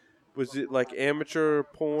site? Was it like amateur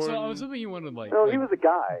porn? So I was hoping you wanted like. No, like he was a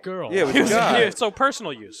guy. girl. Yeah, it was a guy. Yeah, so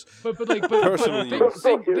personal use. But Personal use.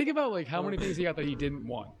 think about like how many things he got that he didn't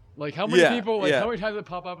want. Like how many Yeah, people, like yeah. how many times it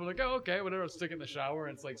pop up and like, oh okay, whatever, stick it in the shower,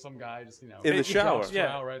 and it's like some guy just In the shower. drops Yeah.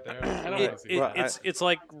 file right there. I don't want to see that. Right. It's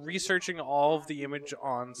like researching all of the image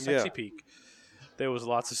on SexyPeek. There was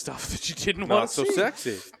lots of stuff that you didn't want Not to so see.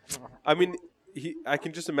 sexy. I mean, I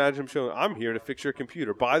can just imagine him showing, I'm here to fix your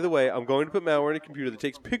computer. By the way, I'm going to put malware in a computer that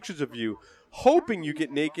takes pictures of you, hoping you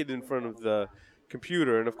get naked in front of the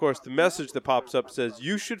computer. And, of course, the message that pops up says,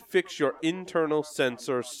 you should fix your internal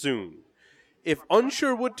sensor soon. If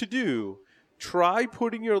unsure what to do, try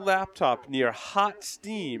putting your laptop near hot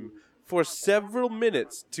steam for several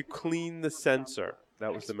minutes to clean the sensor.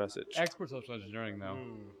 That was the message. Expert social engineering though.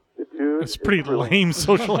 Dude, It's pretty lame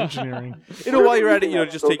social engineering. You know, while you're at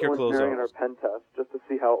it, just take your clothes in off. our pen test just to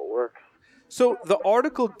see how it works. So the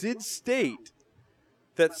article did state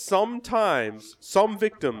that sometimes some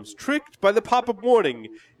victims, tricked by the pop-up warning,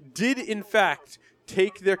 did in fact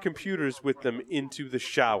take their computers with them into the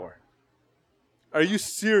shower. Are you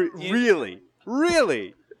serious? Really?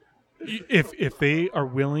 Really? If they are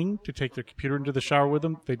willing to take their computer into the shower with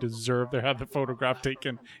them, they deserve to have the photograph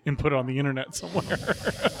taken and put on the internet somewhere.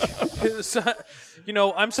 You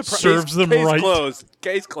know, I'm surprised. Serves them Case right. closed.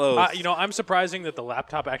 Case closed. You know, I'm surprising that the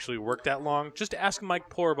laptop actually worked that long. Just ask Mike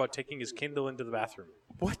Poor about taking his Kindle into the bathroom.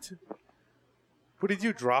 What? What did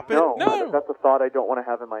you drop it? No, that's a thought I don't want to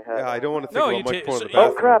have in my head. Yeah, I don't want to think No, about you Mike ta- Porn so- in the Oh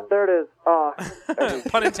bathroom. crap! There it is.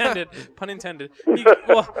 Pun intended. Pun intended.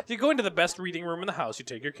 You go into the best reading room in the house. You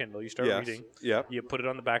take your Kindle. You start Yes. reading. Yep. You put it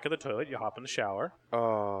on the back of the toilet. You hop in the shower.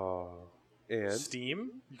 Oh. And?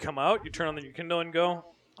 Steam. You come out. You turn on your Kindle and go.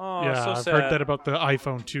 Oh, yeah, so I've sad. heard that about the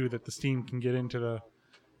iPhone too, that the Steam can get into the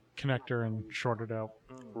connector and short it out.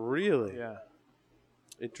 Really? Yeah.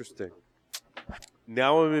 Interesting.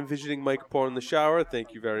 Now I'm envisioning Mike Porn in the shower.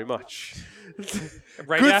 Thank you very much.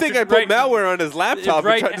 Right Good after- thing I put right- malware on his laptop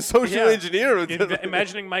right- and tried to socially yeah. engineer it.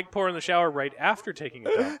 Imagining Mike Poor in the shower right after taking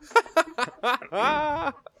a dump.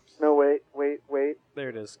 No, wait. There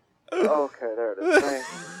it is. Okay, there it is. Thanks.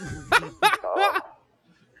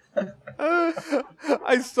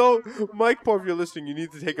 Mike Porn, if you're listening, you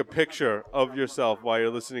need to take a picture of yourself while you're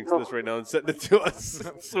listening to this right now and send it to us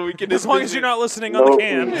so we can. As long as you're not listening on No, the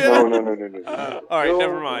can. no. All right, No.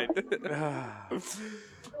 never mind.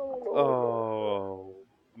 Oh,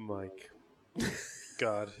 Mike.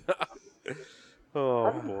 God. Oh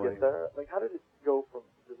How did you boy. get there? Like, how did it go from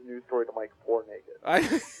this news story to Mike Poor naked I, in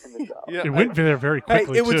the shower? yeah, It went there very Hey,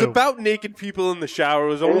 quickly it was too. about naked people in the shower. It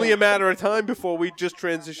was only a matter of time before we just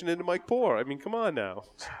transitioned into Mike Poor. I mean, come on now.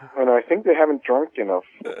 And I think they haven't drunk enough.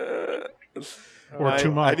 Or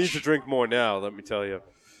too much. I need to drink more now, let me tell you.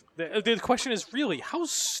 The question is really, how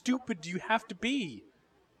stupid do you have to be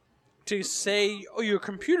to say, oh, your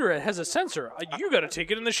computer has a sensor. You got to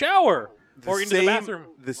take it in the shower or into the bathroom.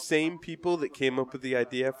 The same people that came up with the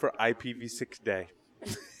idea for IPv6 Day.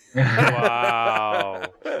 Wow.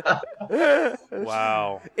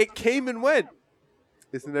 Wow. It came and went.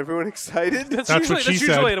 Isn't everyone excited? That's what she said.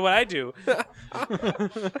 usually what I do.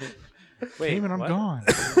 Wait, Damon, I'm what? gone.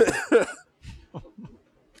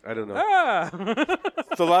 I don't know. Ah.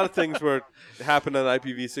 So a lot of things were happened on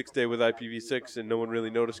IPv6 Day with IPv6, and no one really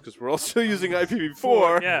noticed because we're also using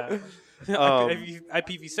IPv4. Yeah.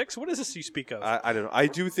 IPv6? What is this you speak of? I don't know. I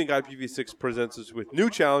do think IPv6 presents us with new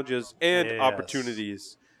challenges and Yes.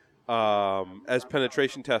 opportunities. As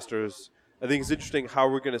penetration testers, I think it's interesting how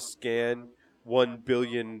we're going to scan 1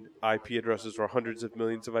 billion IP addresses or hundreds of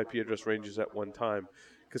millions of IP address ranges at one time.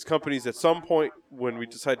 Because companies at some point, when we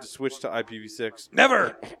decide to switch to IPv6,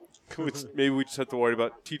 Never. maybe we just have to worry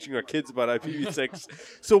about teaching our kids about IPv6.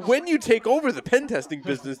 So when you take over the pen testing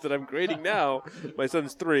business that I'm creating now, my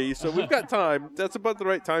son's 3, so we've got time. That's about the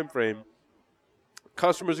right time frame.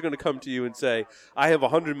 customers are going to come to you and say, I have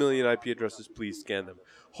 100 million IP addresses, please scan them.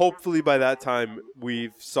 Hopefully by that time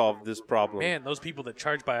we've solved this problem. Man, those people that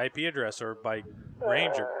charge by IP address or by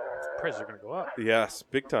range prices are going to go up. Yes,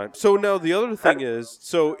 big time. So now the other thing is,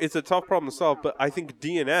 so it's a tough problem to solve, but I think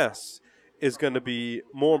DNS is going to be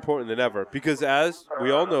more important than ever because, as we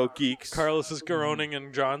all know, geeks, Carlos is groaning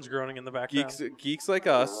and John's groaning in the background. geeks like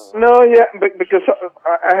us. No, yeah, because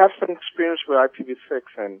I have some experience with IPv6,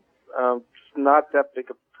 and it's not that big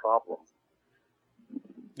a problem.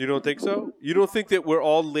 You don't think so? You don't think that we're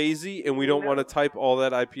all lazy and we don't want to type all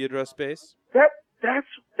that IP address space?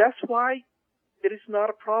 That's why it is not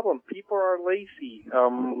a problem. People are lazy.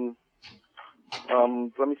 Let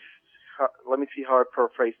me see how I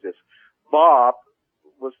paraphrase this. Bob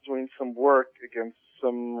was doing some work against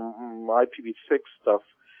some IPv6 stuff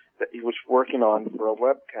that he was working on for a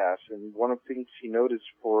webcast, and one of the things he noticed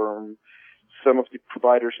for some of the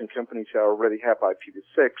providers and companies that already have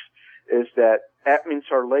IPv6 is that admins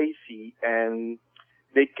are lazy and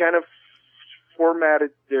they kind of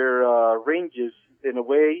formatted their ranges in a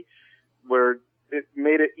way where it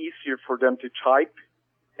made it easier for them to type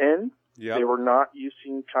in. Yep. They were not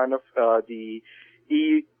using kind of the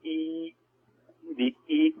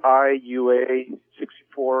EIUA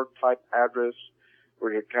 64 type address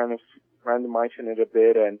where you're kind of randomizing it a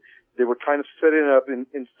bit, and they were kind of setting it up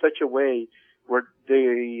in such a way where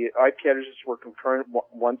the IP addresses were concurrent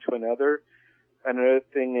one to another. Another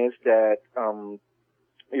thing is that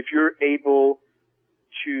if you're able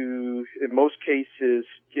to, in most cases,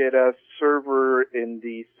 get a server in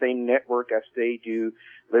the same network as they do,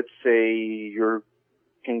 let's say you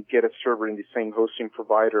can get a server in the same hosting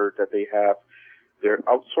provider that they have, they're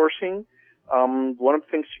outsourcing. One of the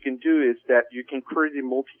things you can do is that you can create the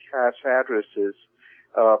multicast addresses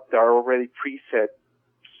that are already preset,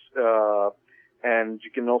 and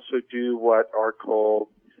you can also do what are called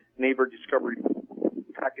neighbor discovery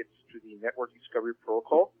packets to the network discovery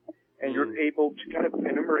protocol, and you're able to kind of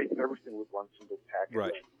enumerate everything with one single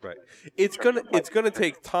package. Right. It's gonna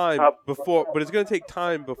take time before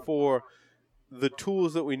the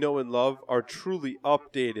tools that we know and love are truly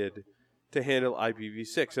updated to handle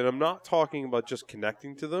IPv6. And I'm not talking about just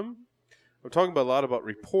connecting to them. I'm talking about a lot about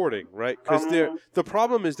reporting, right? Because the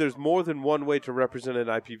problem is there's more than one way to represent an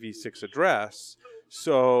IPv6 address.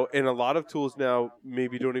 So, and a lot of tools now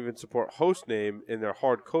maybe don't even support host name, and they're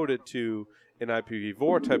hard coded to an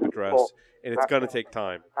IPv4 type address, and it's going to take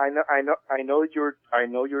time. I know you're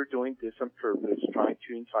doing this on purpose, trying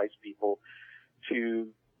to entice people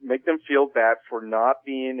to make them feel bad for not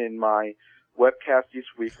being in my webcast this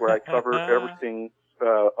week where I cover everything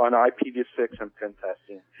on IPv6 and pen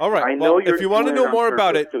testing. All right. Well, if you want to know more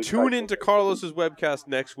about it, tune into Carlos's webcast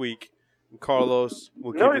next week. And Carlos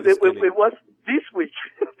will give you the skinny. It was this week.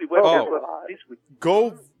 The webcast was this week.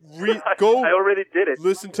 Go. I already did it.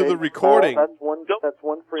 Listen to the recording. That's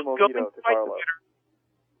one free Mojito to Carlos.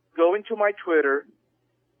 Go into my Twitter.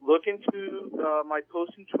 Look into my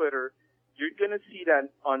post on Twitter. You're going to see that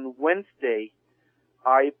on Wednesday,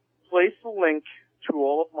 I place a link to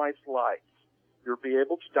all of my slides. You'll be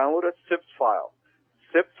able to download a zip file.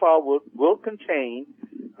 Zip file will contain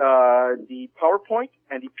the PowerPoint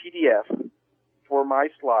and the PDF for my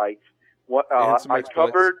slides. I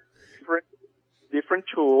covered different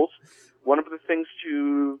tools. One of the things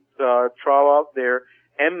to try out there,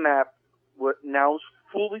 Mmap now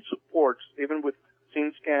fully supports, even with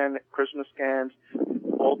SceneScan, Christmas scans,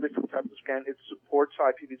 all different types of scan, it supports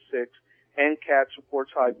IPv6. NCAT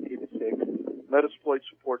supports IPv6. Metasploit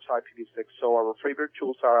supports IPv6. So our favorite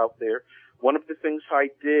tools are out there. One of the things I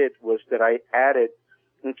did was that I added,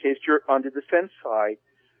 in case you're on the defense side,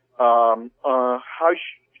 to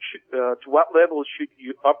what level should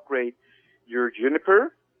you upgrade your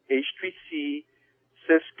Juniper, H3C,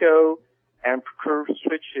 Cisco, and Procure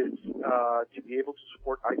switches to be able to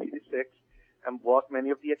support IPv6 and block many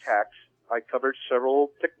of the attacks. I covered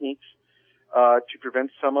several techniques to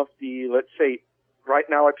prevent some of the, let's say, right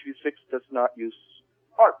now IPv6 does not use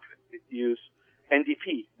ARP. It uses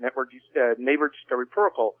NDP, Neighbor Discovery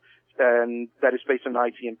Protocol, and that is based on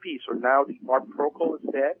ICMP. So now the ARP protocol is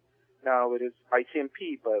dead. Now it is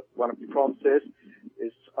ICMP, but one of the problems is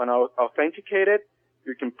it's unauthenticated.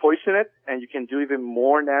 You can poison it, and you can do even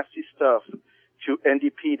more nasty stuff to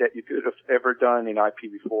NDP that you could have ever done in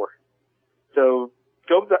IPv4. So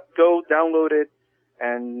go download it,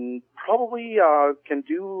 and probably can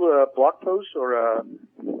do a blog post or a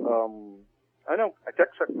tech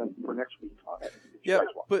segment for next week on it. Yeah,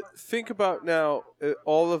 but think about now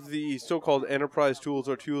all of the so-called enterprise tools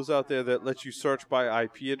or tools out there that let you search by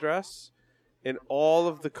IP address, and all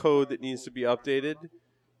of the code that needs to be updated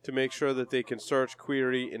to make sure that they can search,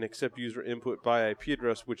 query, and accept user input by IP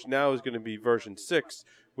address, which now is going to be version 6,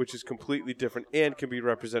 which is completely different and can be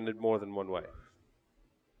represented more than one way.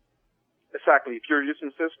 Exactly. If you're using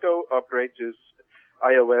Cisco, upgrade to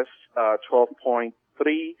iOS 12.3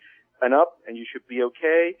 and up, and you should be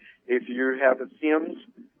okay. If you have a SIEMs,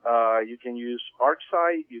 you can use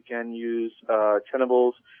ArcSight, you can use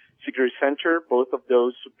Tenable's Security Center. Both of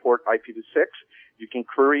those support IPv6. You can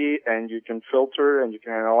query and you can filter and you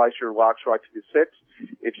can analyze your logs for IPv6.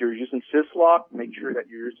 If you're using Syslog, make sure that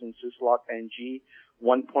you're using Syslog NG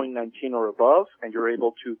 1.19 or above, and you're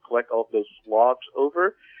able to collect all of those logs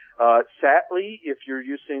over. Sadly, if you're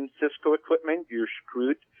using Cisco equipment, you're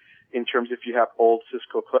screwed in terms if you have old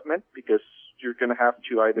Cisco equipment, because you're going to have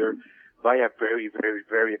to either buy a very, very,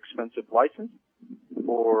 very expensive license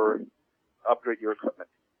or upgrade your equipment.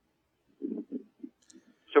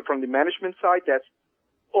 So from the management side, that's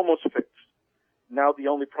almost fixed. Now the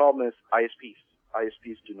only problem is ISPs.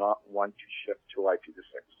 ISPs do not want to shift to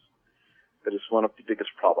IPv6. That is one of the biggest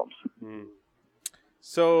problems.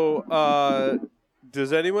 So,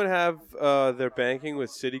 does anyone have their banking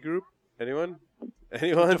with Citigroup? Anyone?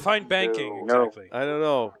 Define banking, No. exactly. I don't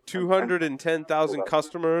know. 210,000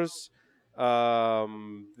 customers.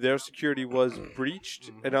 Their security was breached.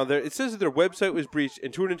 And now it says that their website was breached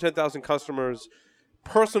and 210,000 customers'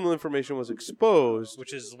 personal information was exposed.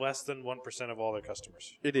 Which is less than 1% of all their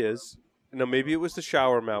customers. It is. Now, maybe it was the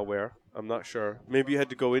shower malware. I'm not sure. Maybe you had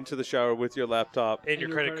to go into the shower with your laptop And your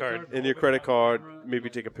credit card. and your credit card, maybe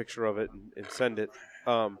take a picture of it and send it.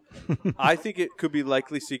 I think it could be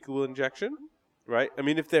likely SQL injection, right? I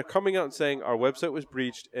mean, if they're coming out and saying our website was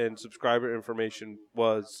breached and subscriber information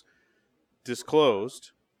was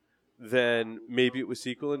disclosed, then maybe it was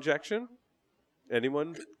SQL injection.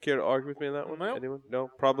 Anyone care to argue with me on that one? No. Anyone? No,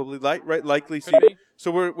 probably right. Likely Could be.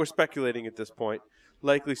 So we're speculating at this point.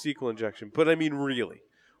 Likely SQL injection, but I mean, really,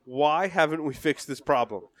 why haven't we fixed this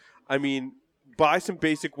problem? I mean, buy some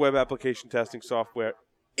basic web application testing software.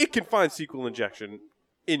 It can find SQL injection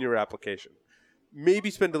in your application. Maybe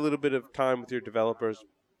spend a little bit of time with your developers,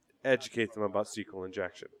 educate them about SQL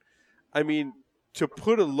injection. I mean, to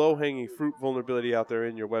put a low-hanging fruit vulnerability out there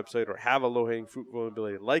in your website or have a low-hanging fruit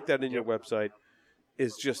vulnerability like that in your website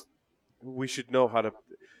is just, we should know how to,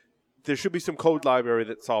 there should be some code library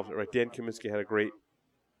that solves it, right? Dan Kaminsky had a great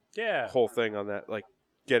whole thing on that, like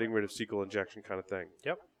getting rid of SQL injection kind of thing.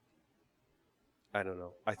 Yep. I don't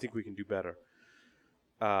know. I think we can do better.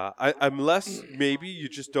 Unless maybe you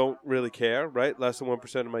just don't really care, right? Less than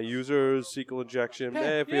 1% of my users, SQL injection.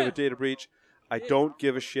 If we have a data breach, I don't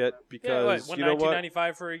give a shit because you know what?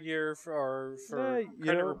 $19.95 for a year for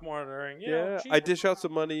credit monitoring. Yeah, cheap. I dish out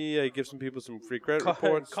some money. I give some people some free credit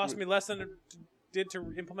reports. Cost me less than it did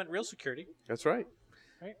to implement real security. That's right.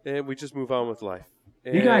 Right. And we just move on with life.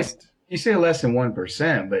 And You guys, you say less than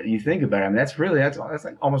 1%, but you think about it, I mean, that's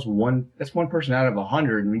like almost one person out of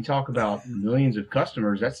 100. And we talk about millions of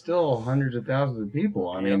customers. That's still hundreds of thousands of people.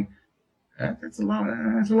 I mean, that's a lot.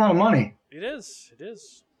 That's a lot of money. It is. It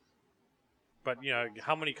is. But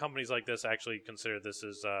how many companies like this actually consider this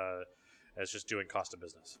as just doing cost of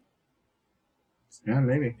business? Yeah,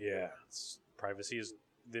 maybe. Yeah, privacy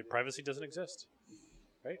doesn't exist,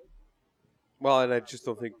 right? Well, and I just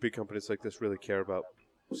don't think big companies like this really care about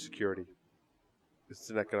security. It's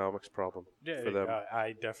an economics problem for them.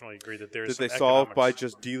 I definitely agree that there's. That they some solve by economics.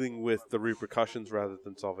 just dealing with the repercussions rather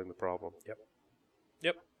than solving the problem.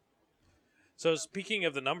 Yep. So speaking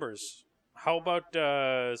of the numbers, how about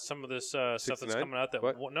some of this stuff that's 69? coming out that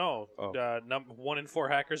What? 1 in 4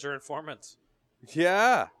 hackers are informants.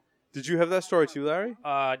 Yeah. Did you have that story too, Larry?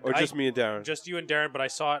 Or just me and Darren? Just you and Darren, but I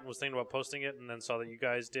saw it and was thinking about posting it, and then saw that you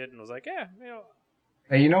guys did, and was like,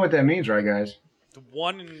 Hey, you know what that means, right, guys?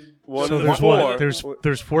 One So in there's four.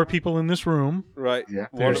 there's 4 people in this room. Right. Yeah.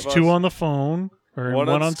 One There's of 2 us. on the phone or One one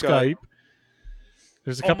on on Skype. Skype.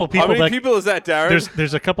 There's a couple How people many that people is that, Darren?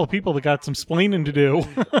 there's a couple people that got some splaining to do.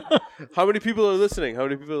 How many people are listening?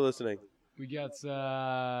 We got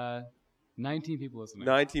 19 people listening.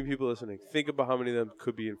 19 people listening. Think about how many of them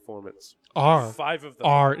could be informants. 5 of them.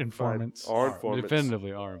 are informants. Are informants.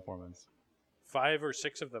 Definitively are informants. 5 or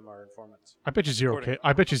 6 of them are informants. I bet you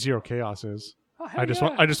Zero Chaos is. Oh, hell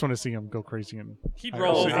I just want to see him go crazy and He'd I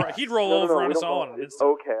roll see. over. He'd roll over on we us don't all. know. in an It's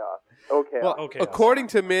instant. Okay. Well, Okay. according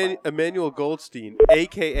to Emmanuel Goldstein,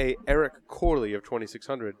 a.k.a. Eric Corley of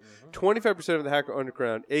 2600, 25% of the hacker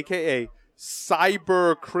underground, a.k.a.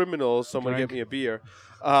 cyber criminals, someone get me a beer.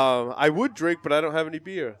 I would drink, but I don't have any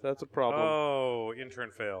beer. That's a problem. Oh, intern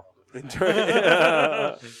fail.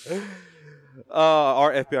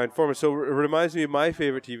 Our FBI informant. So it reminds me of my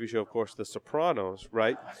favorite TV show, of course, The Sopranos,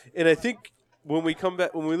 right? And I think when we come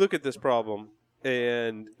back, when we look at this problem,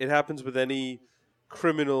 and it happens with any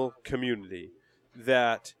criminal community,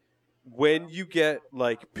 that when you get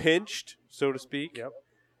like pinched, so to speak, Yep.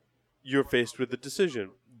 you're faced with the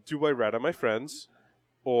decision: do I rat on my friends,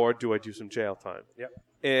 or do I do some jail time? Yep.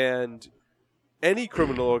 And any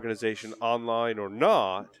criminal organization, online or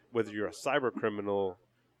not, whether you're a cyber criminal,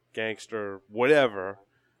 gangster, whatever,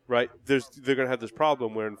 right? They're going to have this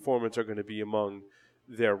problem where informants are going to be among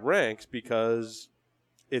their ranks because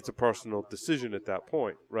it's a personal decision at that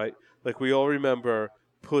point, right? Like we all remember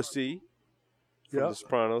Pussy from The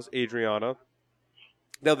Sopranos, Adriana.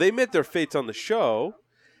 Now they met their fates on the show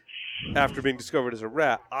after being discovered as a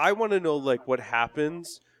rat. I want to know like what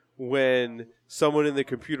happens when someone in the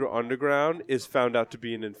computer underground is found out to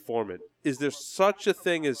be an informant. Is there such a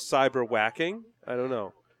thing as cyber whacking? I don't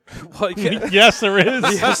know. Well, yeah. Yes, there is.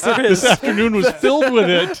 Yes, there is. This afternoon was filled with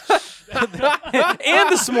it. And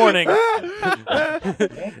this morning.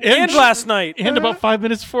 And last night. And about 5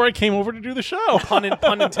 minutes before I came over to do the show. Pun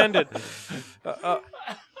intended.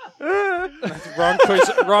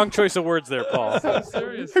 Wrong choice of words there, Paul.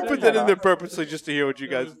 Serious. I put that in there purposely just to hear what you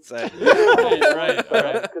guys would say. Right.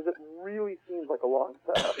 Because it really seems like a long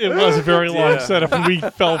setup. It was a very long Yeah. setup, and we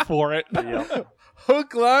fell for it. Yep.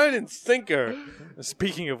 Hook, line, and sinker.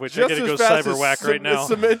 Speaking of which, Just I gotta as go fast cyber as whack right the now.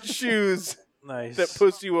 cement shoes Nice. that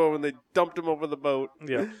Pussy wore when they dumped him over the boat.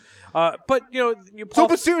 Yeah. But So, Paul,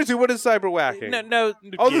 but seriously, what is cyber whacking? no.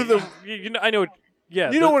 Other than- you know, I know.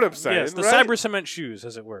 Yeah. You know what I'm saying, Yes, the right? cyber cement shoes,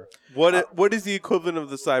 as it were. What is the equivalent of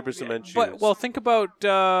the cyber cement shoes? But well, think about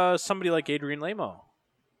somebody like Adrian Lamo.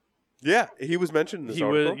 yeah, he was mentioned in this He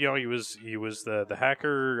article. was, he was the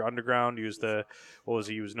hacker underground. He was the what was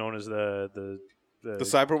he? He was known as the the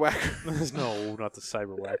cyber whacker. no, not the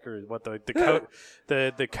cyber whacker. What the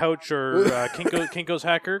couch or Kinko's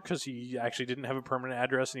hacker, because he actually didn't have a permanent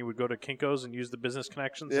address and he would go to Kinko's and use the business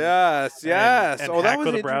connections. Yes. and that hack was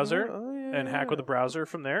with a Adrian browser Lamo. Oh, yeah, and hack with a browser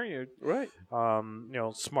from there. Right.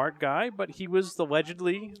 Smart guy, but he was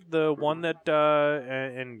allegedly the one that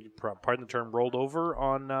and pardon the term, rolled over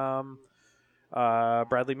on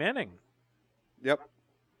Bradley Manning. Yep.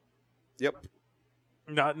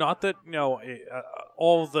 Not that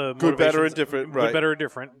all the Good, better, motivations- and different. good, Right. better, and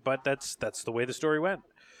different. But that's the way the story went.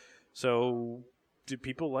 So, do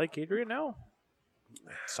people like Adrian now?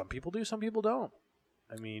 Some people do, some people don't.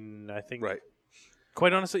 I mean, I think Right.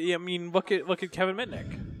 quite honestly, I mean, look at Kevin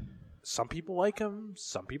Mitnick. Some people like him,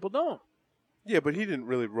 some people don't. Yeah, but he didn't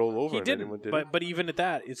really roll over. He on didn't, anyone, did but even at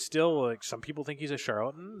that, it's still like some people think he's a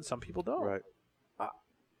charlatan, some people don't. he? Right.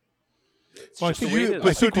 It's Well, I just the think, way you- it is. but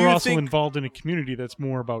I so think do we're you also think- involved in a community that's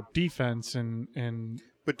more about defense and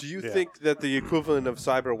But do you Yeah. think that the equivalent of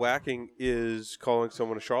cyber whacking is calling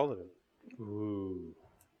someone a charlatan? Ooh.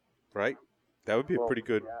 Right. That would be a pretty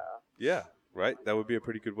good. Yeah. Right. That would be a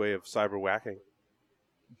pretty good way of cyber whacking.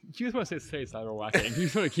 You just want to say cyber whacking. You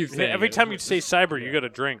just want to keep saying Every it. time you say cyber, you got to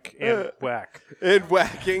drink and whack. And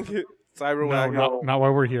whacking, cyber no, whacking. not why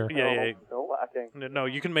we're here. Yeah. No lacking. No,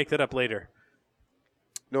 you can make that up later.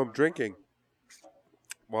 No, I'm drinking.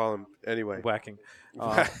 While I'm anyway. Whacking.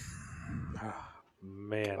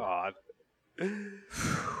 Man. God.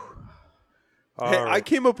 All Hey, I right.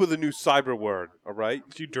 came up with a new cyber word. All right.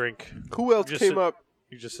 You drink. Who else Just came said- up?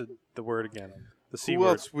 You just said the word again. The C Who word.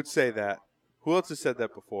 else would say that? Who else has said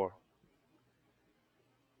that before?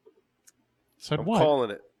 Said I'm what?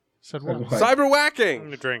 calling it. Said what? What? Cyber I'm whacking.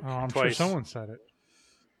 gonna drink Oh, I'm twice. sure someone said it.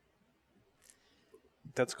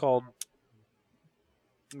 That's called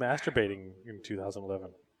masturbating in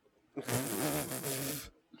 2011. Because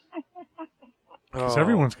Oh,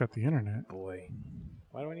 everyone's got the internet. boy.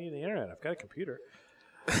 Why do I need the internet? I've got a computer.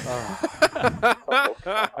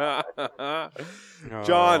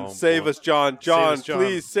 John, Oh, save boy. us, John. John, us, John.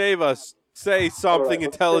 please save us. Say something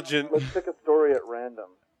intelligent. Let's pick a story at random.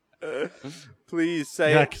 Please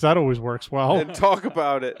say Yeah, it because that always works well. and talk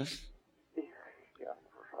about it. Yeah,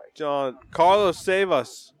 right. John, Carlos, save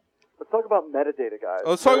us. Let's talk about metadata, guys.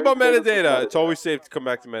 Let's talk about Very famous metadata. It's always safe to come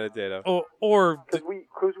back to metadata. Or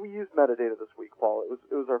because we used metadata this week, Paul.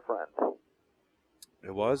 It was our friend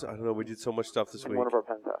It was? I don't know. We did so much stuff this in week. one of our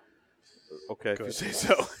pen tests. Okay, if Good. you say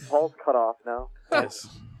so. Paul's cut off now. yes.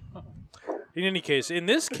 In any case, in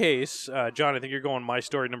this case, John, I think you're going my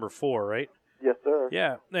story number 4, right? Yes, sir.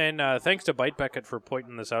 Yeah, and thanks to Byte Beckett for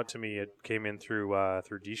pointing this out to me. It came in through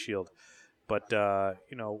D Shield, but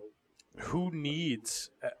who needs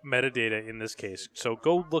metadata in this case? So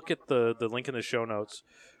go look at the link in the show notes.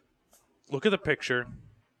 Look at the picture.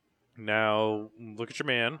 Now look at your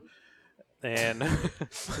man, and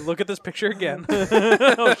look at this picture again.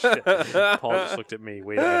 Oh shit! Paul just looked at me.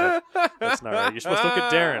 Wait a minute. That's not right. You're supposed to look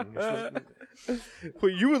at Darren.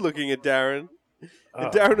 Well, you were looking at Darren.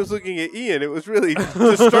 And Darren was looking at Ian. It was really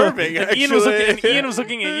disturbing. And actually. Ian was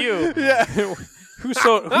looking at you. Yeah. Who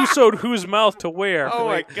sewed whose mouth to where? Oh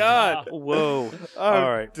my God. Whoa. I'm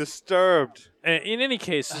All right. disturbed. In any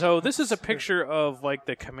case, so this is a picture of like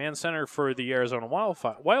the command center for the Arizona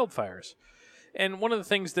wildfires. And one of the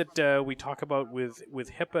things that we talk about with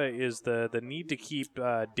HIPAA is the need to keep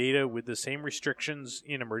data with the same restrictions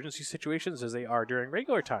in emergency situations as they are during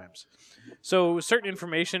regular times. So certain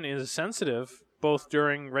information is sensitive both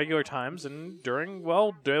during regular times and during,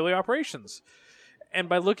 well, daily operations. And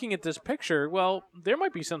by looking at this picture, well, there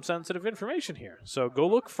might be some sensitive information here. So go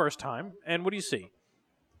look first time, and what do you see?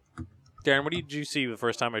 Darren, what did you see the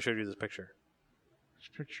first time I showed you this picture?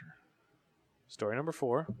 Which picture? Story number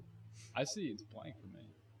 4. I see it's blank for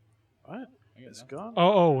me. What? I got It's nothing. gone?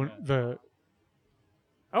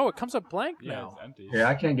 Oh, It comes up blank Yeah, now. it's empty. Yeah,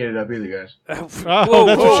 I can't get it up either, guys. Oh,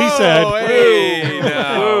 that's what she said. Whoa, hey,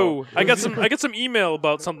 now. Whoa! I got some email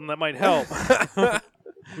about something that might help.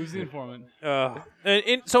 Who's the informant?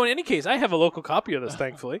 So in any case, I have a local copy of this,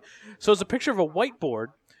 thankfully. So it's a picture of a whiteboard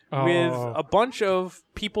with a bunch of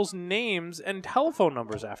people's names and telephone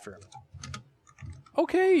numbers after them.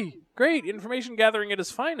 Okay, great. Information gathering at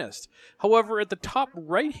its finest. However, at the top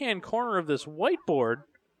right-hand corner of this whiteboard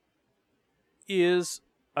is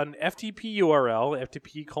an FTP URL,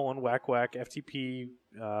 FTP:// FTP,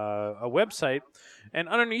 a website, and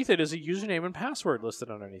underneath it is a username and password listed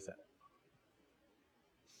underneath it.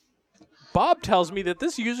 Bob tells me that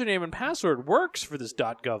this username and password works for this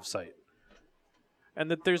 .gov site, and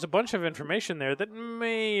that there's a bunch of information there that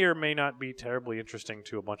may or may not be terribly interesting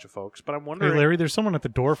to a bunch of folks. But I'm Hey, wondering, Larry, there's someone at the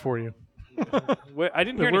door for you. I didn't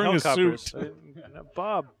hear They're any wearing a helicopters. suit.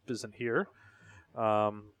 Bob isn't here.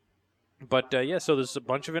 But so there's a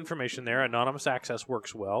bunch of information there. Anonymous access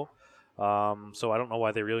works well. So I don't know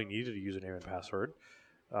why they really needed a username and password.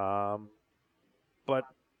 But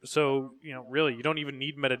so, really, you don't even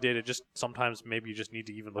need metadata. Just sometimes maybe you just need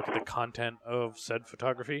to even look at the content of said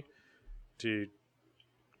photography to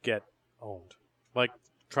get owned. Like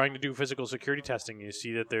trying to do physical security testing, you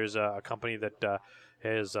see that there's a company that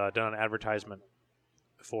has done an advertisement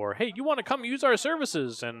for, hey, you want to come use our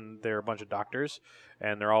services? And they're a bunch of doctors,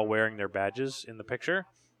 and they're all wearing their badges in the picture.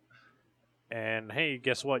 And, hey,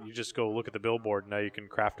 guess what? You just go look at the billboard. Now you can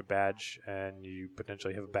craft a badge, and you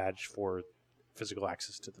potentially have a badge for physical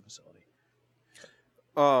access to the facility.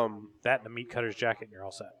 That and a meat cutter's jacket, and you're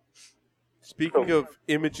all set. Speaking of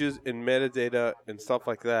images and metadata and stuff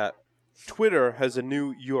like that, Twitter has a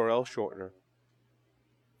new URL shortener.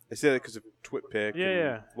 I say that because of TwitPic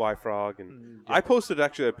and YFrog. And I posted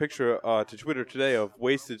actually a picture to Twitter today of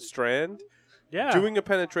Wasted Strand doing a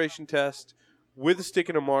penetration test with a stick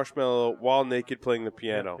and a marshmallow while naked playing the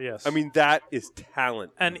piano. Yes. I mean, that is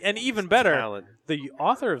talent. And even better, Talent. the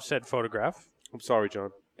author of said photograph, I'm sorry, John.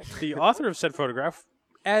 the author of said photograph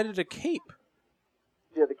added a cape.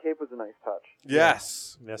 Yeah, the cape was a nice touch.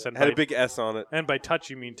 Yes. Yes, and Had by, a big S on it. and by touch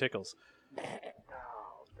you mean tickles.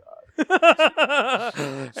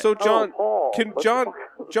 So, John, Paul, can let's John,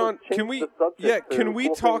 talk- John, let's can change we, the subject yeah, to can we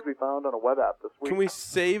cool talk? things we found on a web app this week? Can we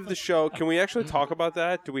save the show? Can we actually talk about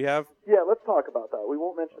that? Do we have, Yeah, let's talk about that. We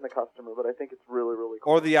won't mention the customer, but I think it's really, really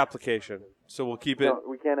cool. or the application? So we'll keep it. No,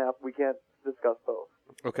 we can't discuss both.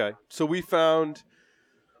 Okay. So we found.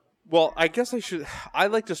 Well, I guess I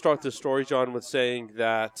like to start this story, John, with saying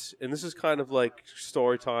that, and this is kind of like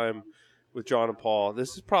story time with John and Paul.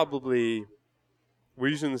 This is probably, we're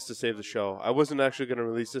using this to save the show. I wasn't actually going to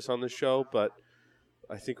release this on this show, but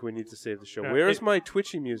I think we need to save the show. Yeah, Where is my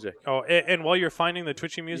Twitchy music? Oh, and while you're finding the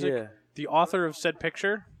Twitchy music, Yeah. the author of said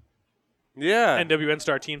picture, Yeah. NWN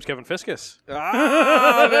Star Team's Kevin Fiskus.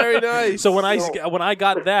 Very nice. So when I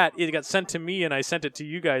got that, it got sent to me, and I sent it to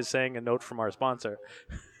you guys saying a note from our sponsor.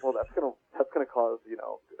 Well, that's gonna cause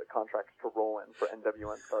contracts to roll in for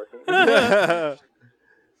NWN Star Team.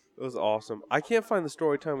 It was awesome. I can't find the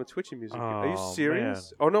story time with Twitchy music. Are you Oh,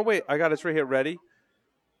 serious? Oh, no, wait. I got it right here. Ready?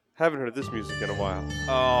 Haven't heard this music in a while.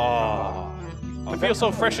 Oh. I feel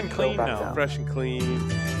so fresh and clean now. Fresh and clean.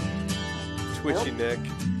 Twitchy Nick.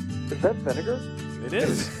 Is that vinegar? It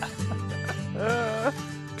is.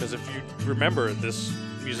 Because if you remember, this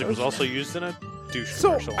music was also used in a douche So,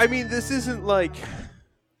 commercial. I mean, this isn't like...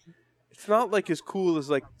 It's not like as cool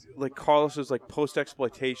as like Carlos's like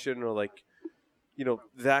post-exploitation or like,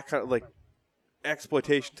 that kind of like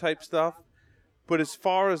exploitation type stuff. But as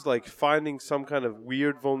far as like finding some kind of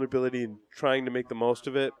weird vulnerability and trying to make the most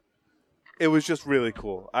of it, it was just really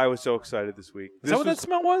cool. I was so excited this week. Is that what that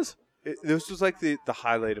smell was? This was like the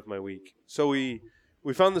highlight of my week. So we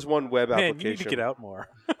found this one web Man, application. you need to get out more.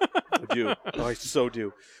 I do. Oh, I so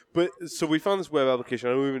do. But so we found this web application.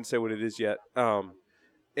 I don't even say what it is yet.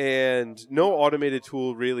 And no automated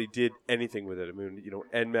tool really did anything with it. I mean,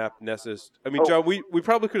 Nmap, Nessus. I mean, John, we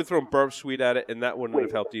probably could have thrown Burp Suite at it, and that wouldn't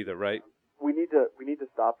have helped either, right? We need to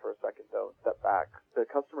stop for a second though, and step back. The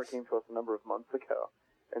customer came to us a number of months ago,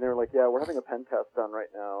 and they were like, "Yeah, we're having a pen test done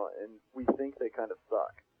right now, and we think they kind of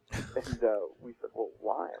suck." And we said, "Well,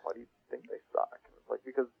 why? Why do you think they suck?" And it's like,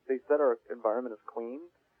 because they said our environment is clean,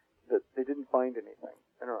 that they didn't find anything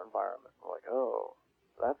in our environment. We're like, "Oh,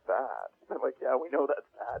 that's bad." They're like, "Yeah, we know that's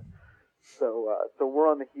bad." So we're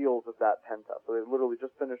on the heels of that pen test. So they literally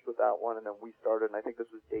just finished with that one, and then we started, and I think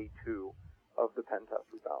this was day 2 of the pen test.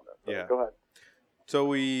 We found it. So yeah. Go ahead. So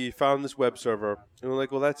we found this web server, and we're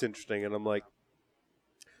like, well, that's interesting. And I'm like,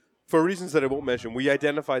 for reasons that I won't mention, we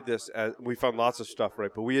identified this as, we found lots of stuff,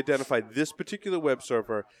 right? But we identified this particular web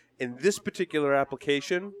server and this particular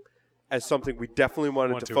application as something we definitely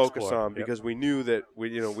wanted to focus explore. on because we knew that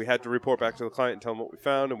we had to report back to the client and tell them what we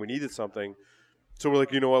found, and we needed something. So we're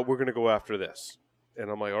like, you know what, we're going to go after this. And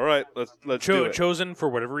I'm like, all right, let's do it. Chosen for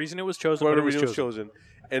whatever reason it was chosen. Whatever reason it was chosen.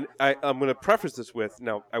 And I'm going to preface this with,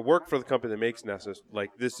 now, I work for the company that makes Nessus.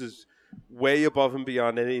 Like, this is way above and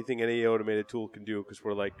beyond anything any automated tool can do because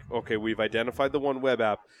we're like, okay, we've identified the one web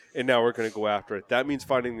app, and now we're going to go after it. That means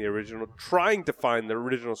trying to find the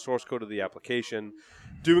original source code of the application,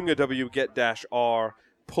 doing a wget-r,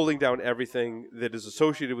 pulling down everything that is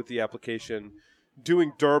associated with the application,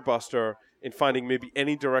 doing dirbuster, and finding maybe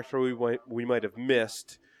any directory we might have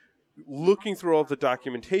missed, looking through all the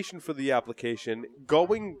documentation for the application,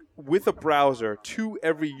 going with a browser to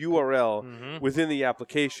every URL within the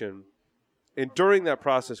application. And during that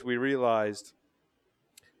process, we realized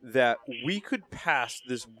that we could pass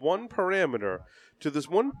this one parameter to this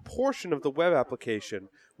one portion of the web application.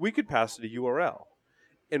 We could pass it a URL.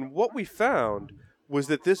 And what we found was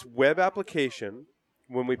that this web application,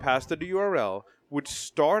 when we passed it a URL, would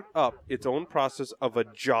start up its own process of a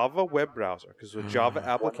Java web browser, because it's a Java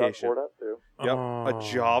application. Yep, a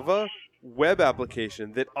Java web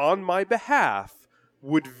application that on my behalf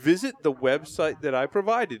would visit the website that I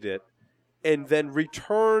provided it and then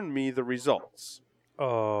return me the results.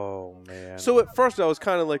 Oh, man. So at first I was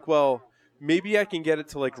kind of like, well, maybe I can get it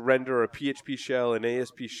to like render a PHP shell, an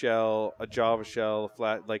ASP shell, a Java shell, a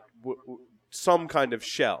flat, like some kind of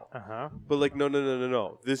shell. But like,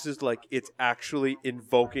 no. This is like, it's actually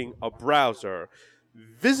invoking a browser,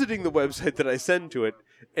 visiting the website that I send to it,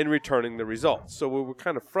 and returning the results. So we were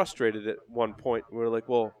kind of frustrated at one point. We were like,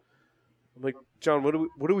 well, I'm like, John, what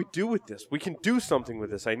do we do with this? We can do something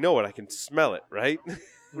with this. I know it. I can smell it, right?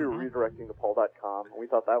 We were redirecting to Paul.com, and we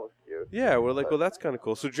thought that was cute. Yeah, we're like, well, that's kind of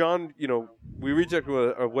cool. So John, we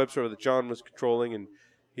redirected a web server that John was controlling, and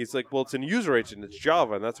he's like, well, it's an user agent. It's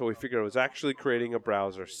Java, and that's how we figured it was actually creating a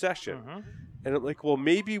browser session. And I'm like, well,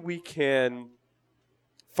 maybe we can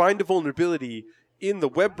find a vulnerability in the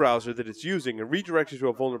web browser that it's using and redirect it to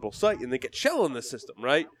a vulnerable site, and they get shell in the system,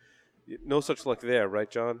 right? No such luck there, right,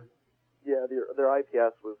 John? Yeah, their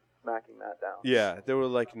IPS was smacking that down. Yeah, they were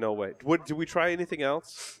like, no way. Did we try anything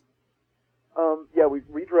else? Yeah, we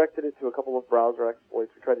redirected it to a couple of browser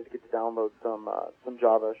exploits. We tried to get to download some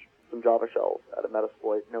Java shells at a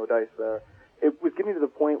Metasploit. No dice there. It was getting to the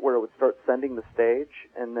point where it would start sending the stage,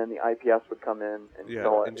 and then the IPS would come in and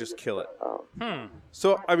kill it. And just kill it.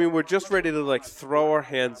 So, I mean, we're just ready to like throw our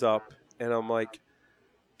hands up, and I'm like,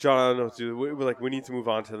 John, I don't know what to do. We're like, we need to move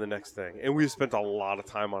on to the next thing. And we've spent a lot of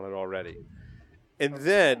time on it already. And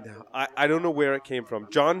then, I don't know where it came from.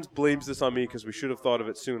 John blames this on me because we should have thought of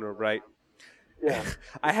it sooner, right? Yeah.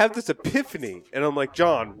 I have this epiphany, and I'm like,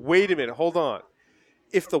 John, wait a minute, hold on.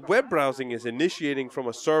 If the web browsing is initiating from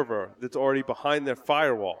a server that's already behind their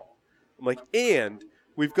firewall, I'm like, and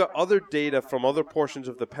we've got other data from other portions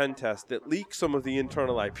of the pen test that leak some of the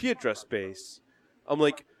internal IP address space, I'm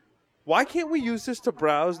like, why can't we use this to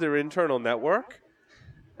browse their internal network?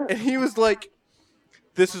 And he was like,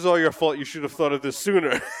 this is all your fault. You should have thought of this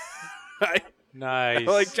sooner. Nice. I'm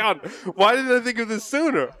like, John, why didn't I think of this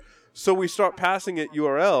sooner? So we start passing it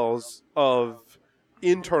URLs of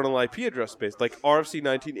internal IP address space, like RFC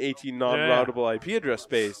 1918 non-routable IP address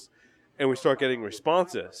space, and we start getting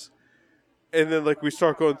responses. And then, like, we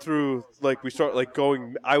start going through, like,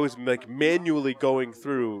 I was, like, manually going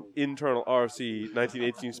through internal RFC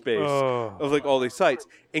 1918 space of, like, all these sites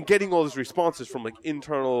and getting all these responses from, like,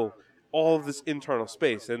 all of this internal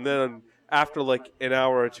space. And then after, like, an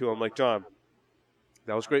hour or two, I'm like, John,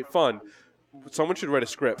 that was great fun. Someone should write a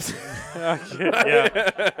script.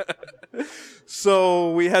 Yeah.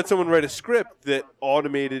 So we had someone write a script that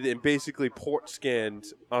automated and basically port scanned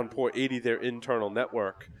on port 80 their internal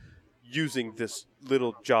network using this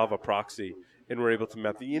little Java proxy, and we're able to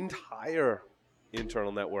map the entire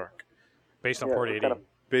internal network Based on Yeah, port it's 80. kind of-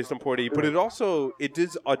 based on port 80. But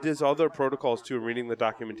it does other protocols too. Reading the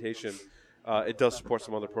documentation, it does support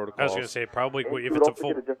some other I protocols. was going to say, probably And if you would it's a also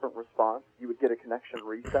full. get a different response. You would get a connection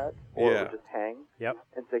reset, or it Yeah. would just hang Yep.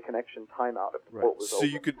 and say connection timeout if the Right. port was So open.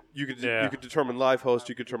 you could Yeah. determine live host,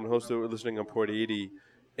 you could determine hosts that were listening on port 80,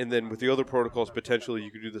 and then with the other protocols, potentially you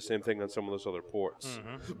could do the same thing on some of those other ports.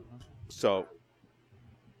 Mhm. So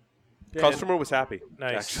Yeah, customer was happy.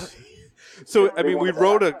 Nice. Actually. So I They mean, we wanted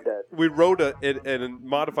wrote that and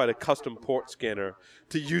modified a custom port scanner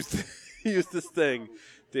to use use this thing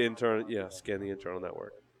to scan the internal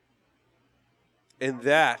network. And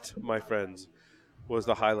that, my friends, was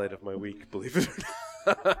the highlight of my week. Believe it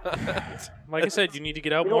or not. Like I said, you need to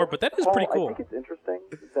get out You know, more, but that is Paul, pretty cool. I think it's interesting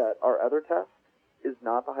that our other test is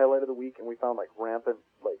not the highlight of the week, and we found like rampant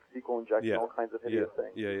like SQL injection, Yeah. all kinds of yeah, hideous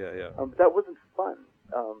things. yeah. But that wasn't fun.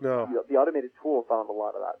 No. The automated tool found a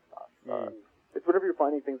lot of that stuff. Mm. It's whenever you're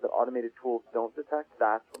finding things that automated tools don't detect,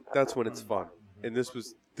 That's when it's fun. And this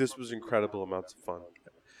was incredible amounts of fun.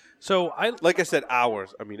 So Like I said,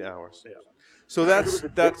 hours. I mean hours. Yeah. So it was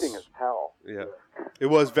addicting as hell. yeah. It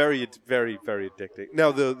was very, very, very addicting.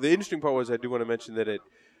 Now the interesting part was I do want to mention that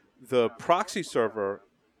the proxy server,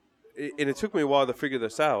 and it took me a while to figure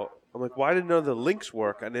this out. I'm like, why did none of the links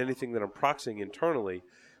work on anything that I'm proxying internally?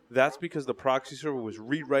 That's because the proxy server was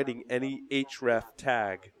rewriting any href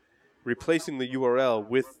tag, replacing the URL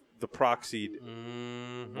with the proxied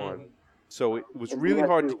one. So it was And really we had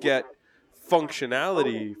hard to to- get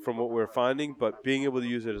functionality from what we were finding, but being able to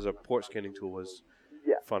use it as a port scanning tool was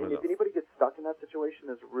Yeah. fun And enough. if anybody gets stuck in that situation,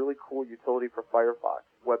 there's a really cool utility for Firefox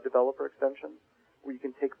web developer extensions where you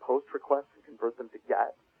can take post requests and convert them to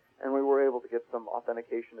GET. And we were able to get some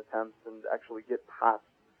authentication attempts and actually get past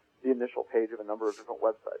the initial page of a number of different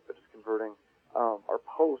websites, but just converting our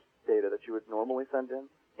post data that you would normally send in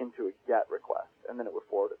into a GET request, and then it would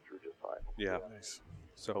forward it through just fine. Yeah.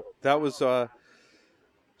 So that was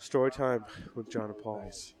story time with John and Paul.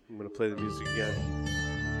 I'm going to play the music again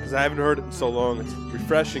because I haven't heard it in so long. It's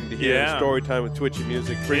refreshing to hear Yeah. story time with Twitchy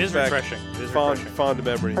music. It Brings is back refreshing. It is fond refreshing.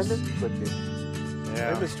 memories. I miss Twitchy.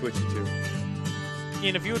 Yeah. I miss Twitchy too.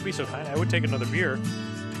 Ian, if you would be so kind, I would take another beer.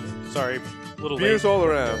 Sorry, a little Beers late. all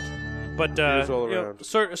around. But Beers all you know, around.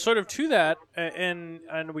 sort of to that, and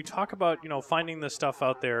we talk about finding this stuff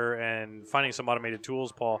out there and finding some automated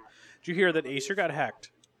tools. Paul, did you hear that Acer got hacked?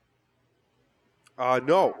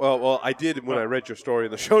 No. Well, I did when I read your story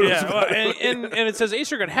in the show notes. Yeah, well, about it. and it says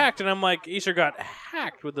Acer got hacked, and I'm like, Acer got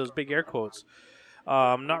hacked with those big air quotes.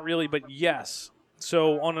 Not really, but yes.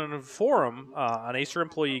 So on a forum, an Acer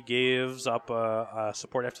employee gives up a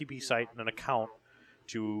support FTP site and an account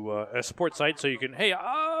to a support site, so you can, hey,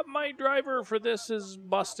 my driver for this is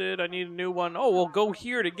busted. I need a new one. Oh, well, go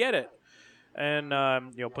here to get it. And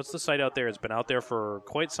puts the site out there. It's been out there for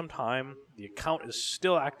quite some time. The account is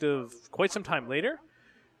still active quite some time later.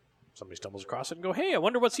 Somebody stumbles across it and go, hey, I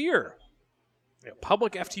wonder what's here.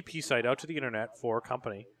 Public FTP site out to the internet for a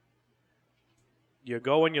company. You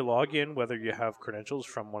go and you log in, whether you have credentials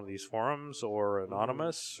from one of these forums or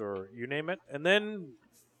anonymous or you name it, and then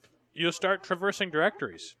you start traversing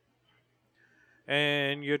directories.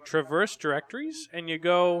 And you traverse directories and you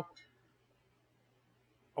go,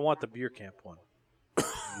 I want the beer camp one.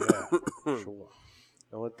 Yeah, sure.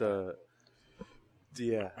 I want the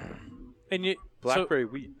And you blackberry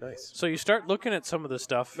wheat. Nice. So you start looking at some of the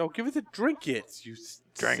stuff. No, give it to drink it. You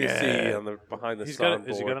Drink sissy it. on the behind the Has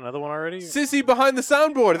soundboard. he got another one already? Sissy behind the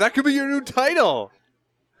soundboard. That could be your new title.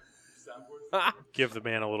 Give the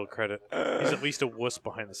man a little credit. He's at least a wuss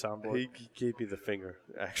behind the soundboard. He gave me the finger,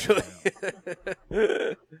 actually.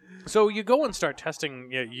 So you go and start testing.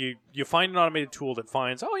 You find an automated tool that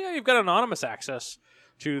finds, oh yeah, you've got anonymous access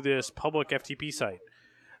to this public FTP site.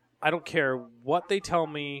 I don't care what they tell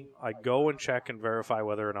me. I go and check and verify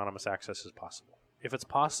whether anonymous access is possible. If it's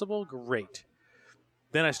possible, great.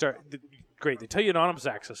 Then I start. Great. They tell you anonymous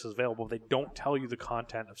access is available. They don't tell you the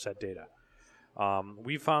content of said data.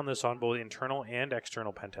 We found this on both internal and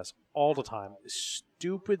external pen tests all the time.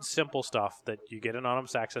 Stupid, simple stuff that you get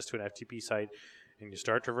anonymous access to an FTP site and you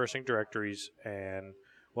start traversing directories and,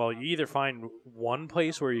 well, you either find one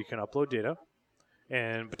place where you can upload data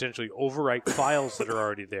and potentially overwrite files that are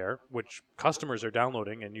already there, which customers are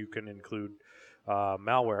downloading, and you can include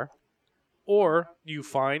malware, or you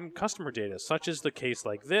find customer data, such as the case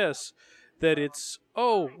like this, that it's,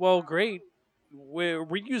 oh, well, great. We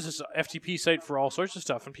use this FTP site for all sorts of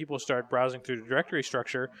stuff, and people start browsing through the directory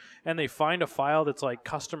structure, and they find a file that's like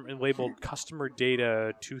labeled customer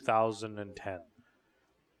data 2010.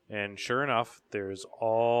 And sure enough, there's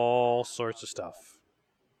all sorts of stuff,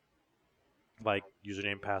 like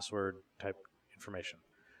username, password type information,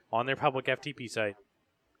 on their public FTP site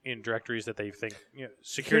in directories that they think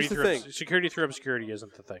security Here's the through thing. security through obscurity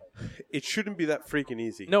isn't the thing. It shouldn't be that freaking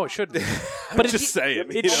easy. No, it shouldn't. But just saying.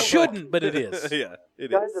 It you know, shouldn't, but it is. Yeah,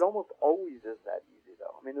 it Guys, is. it almost always is that easy,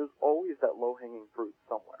 though. I mean, there's always that low-hanging fruit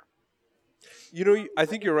somewhere. You know, I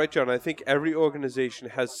think you're right, John. I think every organization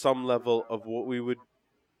has some level of what we would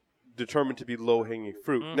determine to be low-hanging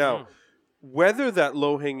fruit. Mhm. Now, whether that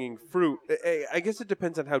low-hanging fruit, I guess it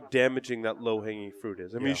depends on how damaging that low-hanging fruit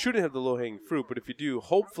is. I mean, Yeah. you shouldn't have the low-hanging fruit, but if you do,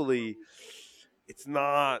 hopefully it's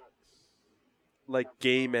not like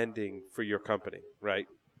game-ending for your company, right?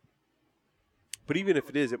 But even if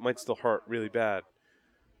it is, it might still hurt really bad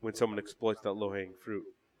when someone exploits that low-hanging fruit.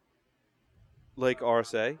 Like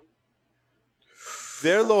RSA.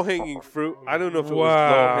 Their low-hanging fruit, I don't know if it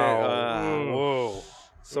was low-hanging. Whoa.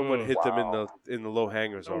 Someone hit them in the low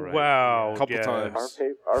hangers already. Wow. A couple yeah. times.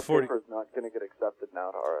 Our 40 paper's not going to get accepted now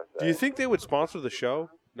to RSA. Do you think they would sponsor the show?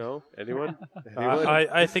 No? Anyone? Anyone?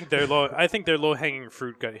 I think their low hanging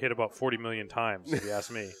fruit got hit about 40 million times, if you ask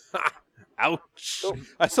me. Ouch.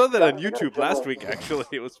 I saw that on YouTube last week, actually.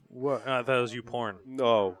 It was... What? I thought it was you porn.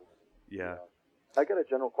 No. Yeah. I got a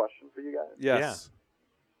general question for you guys. Yes.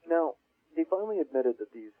 Now, they finally admitted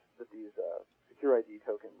that these secure ID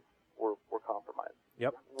tokens were compromised.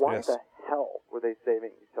 Yep. Why Yes. the hell were they saving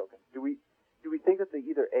these tokens? Do we think that they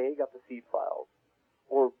either A, got the seed files,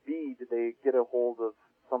 or B, did they get a hold of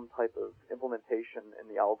some type of implementation in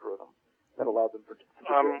the algorithm that allowed them to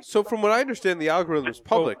So from what I understand, the algorithm is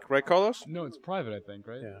public, right, Carlos? No, it's private, I think,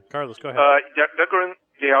 right? Yeah. Carlos, go ahead.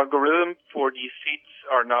 The algorithm for these seats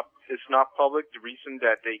is not public. The reason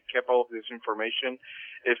that they kept all of this information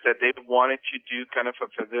is that they wanted to do kind of a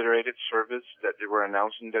federated service that they were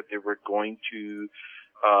announcing that they were going to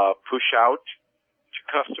push out to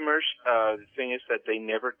customers. The thing is that they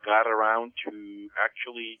never got around to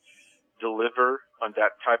actually deliver on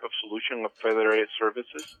that type of solution of federated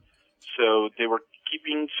services. So they were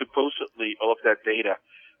keeping supposedly all of that data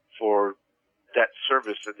for that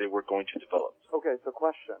service that they were going to develop. Okay, so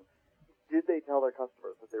question. Did they tell their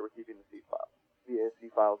customers that they were keeping the seed files, the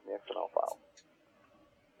ASC files and the XML files?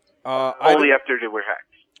 Only after they were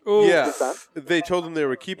hacked. Yeah, they told them they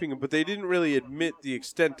were keeping them, but they didn't really admit the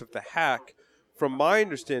extent of the hack, from my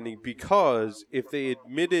understanding, because if they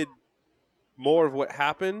admitted more of what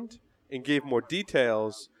happened and gave more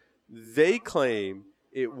details, they claim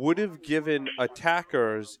it would have given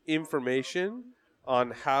attackers information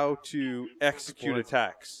on how to execute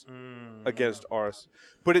attacks against ours.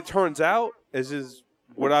 But it turns out,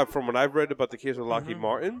 from what I've read about the case of Lockheed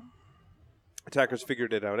Martin, attackers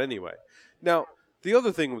figured it out anyway. Now, the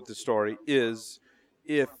other thing with the story is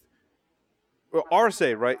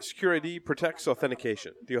RSA, right, Secure ID protects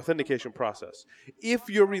authentication, the authentication process. If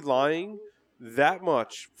you're relying that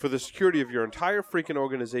much for the security of your entire freaking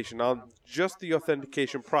organization on just the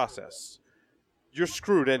authentication process, you're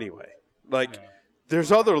screwed anyway.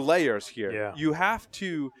 There's other layers here. Yeah. You have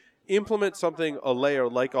to implement a layer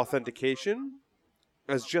like authentication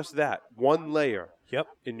as just that, one layer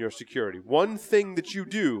in your security. One thing that you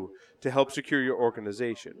do to help secure your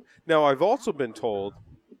organization. Now, I've also been told,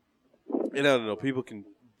 and I don't know, people can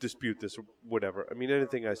dispute this or whatever. I mean,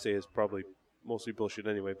 anything I say is probably mostly bullshit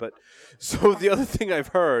anyway. But so the other thing I've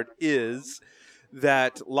heard is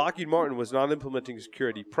that Lockheed Martin was not implementing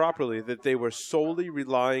security properly, that they were solely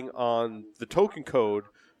relying on the token code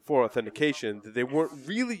for authentication, that they weren't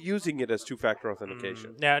really using it as two-factor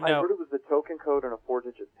authentication. I heard it was the token code and a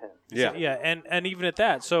 4-digit PIN. Yeah. Yeah, and even at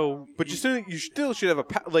that, so... But you still should have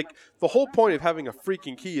the whole point of having a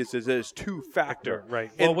freaking key is that it's two-factor.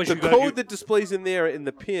 Right. And Well, the code that displays in there in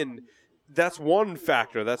the PIN, that's one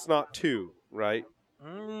factor, that's not two, right?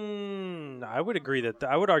 I would agree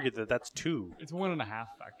I would argue that that's two. It's 1.5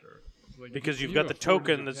 factor. Because you've you got have the a 4-digit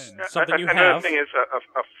token that's PIN. something you Another have. thing is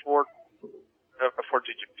a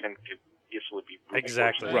 4-digit PIN could easily be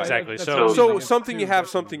Exactly, Right. exactly. That's So, So something you have,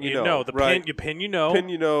 something you know. the right? pin you know, PIN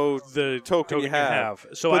you know, the token you have.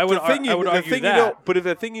 So But I would the thing I would the argue thing that. you know, but if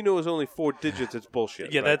the thing you know is only 4 digits, it's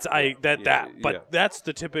bullshit. Yeah, right? But Yeah. that's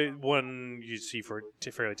the one you see for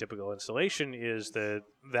fairly typical installation is that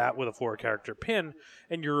with a 4-character pin,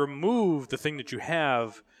 and you remove the thing that you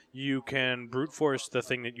have, you can brute force the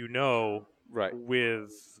thing that you know Right.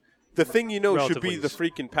 with. The thing you know should be relatively the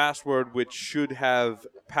freaking password, which should have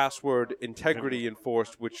password integrity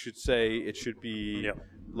enforced, which should say it should be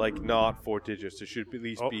not 4 digits. It should at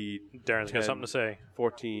least be Darren's got 10, something to say.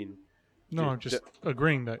 14. No, I'm just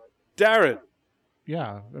agreeing that, Darren.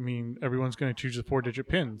 yeah, I mean, everyone's going to choose a 4-digit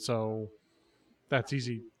PIN, so that's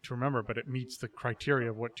easy to remember, but it meets the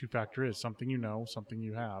criteria of what two-factor is: something you know, something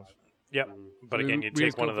you have. Yep. But again, you We take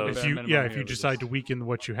just one go of for the those. bare minimum If here, you which decide is- to weaken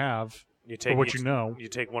what you have You take or what you know, You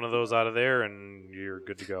take one of those out of there, and you're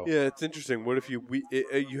good to go. Yeah, it's interesting. What if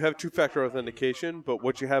you have two-factor authentication, but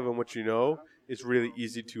what you have and what you know is really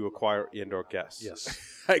easy to acquire and/or guess?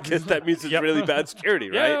 Yes. I guess that means it's Yep. really bad security,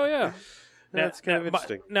 right? Yeah, yeah. That's kind of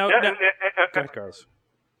interesting. Now, Yeah, now go ahead, Carlos.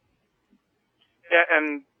 Yeah,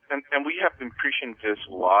 and we have been preaching this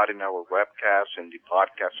a lot in our webcasts and the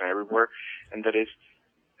podcasts and everywhere, and that is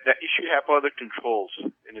that you should have other controls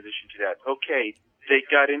in addition to that. Okay, they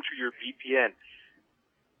got into your VPN.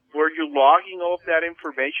 Were you logging all of that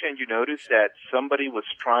information and you noticed that somebody was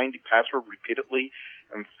trying the password repeatedly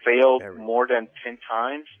and failed more than 10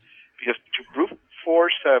 times? Because to brute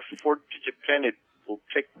force a 4-digit PIN, it will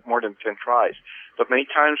take more than 10 tries. But many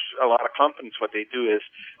times, a lot of companies, what they do is,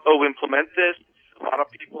 implement this. A lot of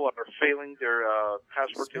people are failing their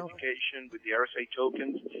password authentication with the RSA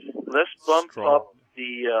tokens. Let's bump up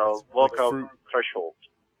the lockout threshold.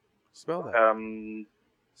 Smell that.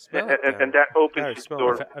 Smell it, And that opens Harry, the smell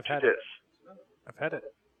door it. I've to had this. it. I've had it.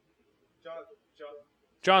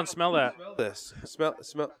 John, smell that. This smell.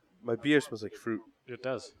 My beer smells like fruit. It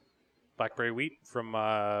does. Blackberry wheat from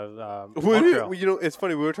Montreal. It's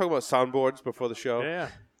funny. We were talking about soundboards before the show. Yeah.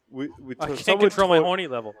 We I can't control my horny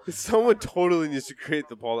level. Someone totally needs to create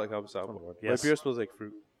the Paul.com soundboard. Yes. My beer smells like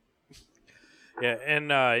fruit. Yeah,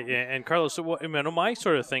 and Carlos, so my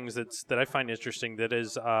sort of things that I find interesting that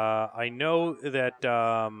is, I know that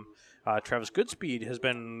Travis Goodspeed has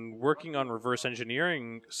been working on reverse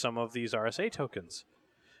engineering some of these RSA tokens,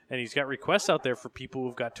 and he's got requests out there for people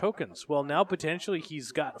who've got tokens. Well, now potentially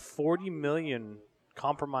he's got 40 million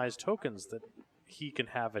compromised tokens that he can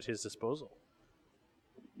have at his disposal.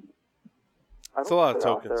 I It's don't a lot think of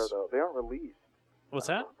they're out tokens. there, though. They aren't released. What's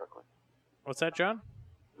that? What's that, John?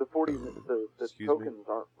 The the Excuse me? tokens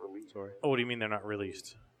aren't released, Sorry. Oh, what do you mean they're not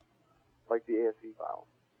released? like the ASC files.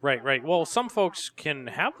 Right. Well, some folks can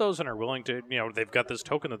have those and are willing to, they've got this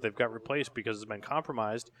token that they've got replaced because it's been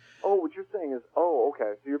compromised. Oh, what you're saying is,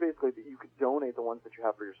 okay, so you're basically, you could donate the ones that you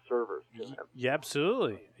have for your servers to him. Yeah,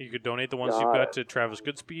 absolutely. You could donate the ones you've Got got it. to Travis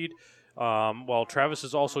Goodspeed. While Travis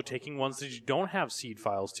is also taking ones that you don't have seed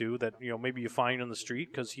files to, that maybe you find on the street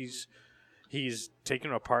because he's taking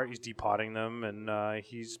them apart, he's depotting them, and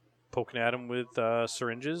he's poking at them with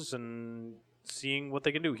syringes and seeing what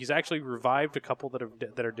they can do. He's actually revived a couple that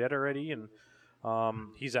are dead already, and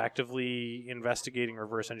he's actively investigating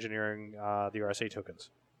reverse engineering the RSA tokens.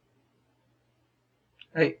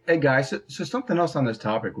 Hey guys, so something else on this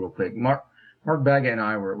topic real quick. Mark Baggett and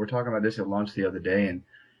I were talking about this at lunch the other day, and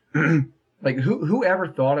like who ever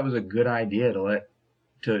thought it was a good idea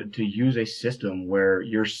to use a system where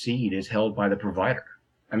your seed is held by the provider?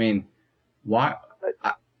 I mean, why?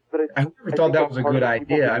 I never thought that was a good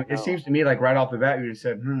idea. I mean, it seems to me like right off the bat you just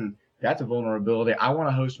said, that's a vulnerability. I want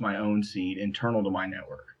to host my own seed internal to my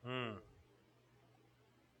network.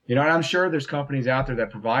 And I'm sure there's companies out there that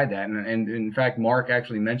provide that. And in fact, Mark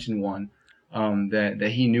actually mentioned one that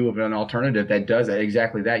he knew of an alternative that does that,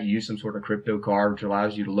 exactly that. You use some sort of crypto card which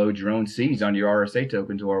allows you to load your own seeds on your RSA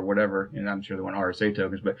tokens or whatever. And I'm sure they want RSA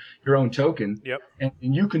tokens, but your own token. Yep. And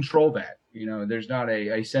you control that. There's not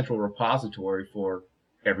a central repository for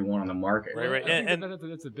everyone on the market. Right. I think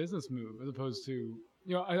that's a business move as opposed to,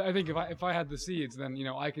 I think if I had the seeds, then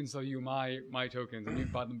I can sell you my tokens and you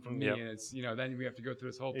bought them from me, Yep. and it's then we have to go through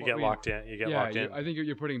this whole. You get locked in. You get locked in. I think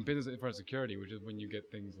you're putting business in front of security, which is when you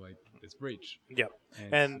get things like this breach. Yep.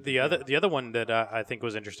 And the other one that I think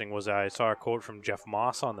was interesting was I saw a quote from Jeff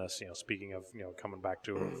Moss on this. Speaking of coming back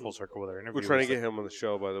to a full circle with our interview. We're trying to get him on the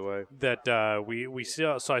show, by the way. That we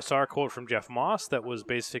saw. So I saw a quote from Jeff Moss that was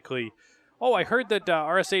basically, I heard that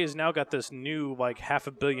RSA has now got this new like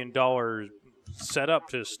 $500 million set up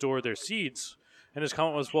to store their seeds, and his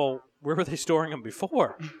comment was, well, where were they storing them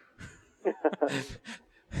before?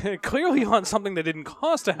 Clearly on something that didn't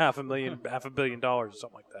cost $500 million or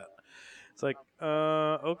something like that. It's like,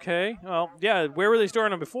 okay, well, yeah, where were they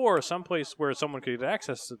storing them before? Someplace where someone could get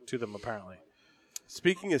access to them, apparently.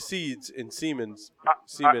 Speaking of seeds in Siemens,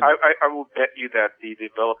 I will bet you that the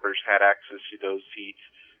developers had access to those seeds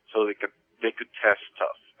so they could test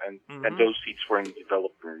stuff, and those seeds were in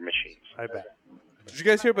developer machines. I bet. Did you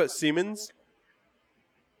guys hear about Siemens?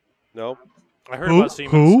 No. I heard about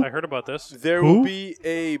Siemens. I heard about this. There will be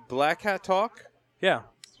a Black Hat talk. Yeah.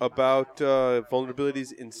 About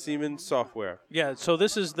vulnerabilities in Siemens software. Yeah. So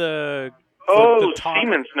this is the talk.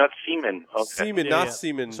 Siemens, not Siemens. Okay. Siemens, not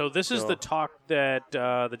Siemens. So this is the talk that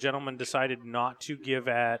the gentleman decided not to give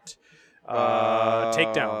at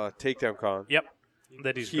Takedown. Takedown Con. Yep.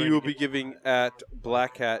 that he's he going will to be giving at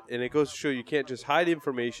Black Hat, and it goes to show you can't just hide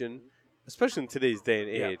information, especially in today's day and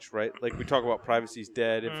age, right? Like we talk about privacy's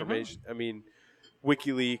dead, information. I mean,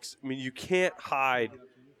 WikiLeaks. I mean, you can't hide.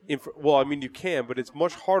 Well, I mean, you can, but it's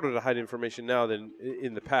much harder to hide information now than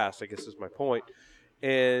in the past, I guess is my point.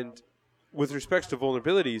 And with respects to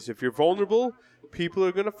vulnerabilities, if you're vulnerable, people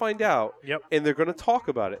are going to find out, and they're going to talk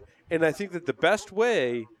about it. And I think that the best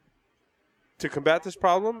way to combat this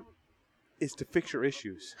problem is to fix your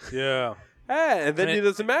issues. Yeah. And then it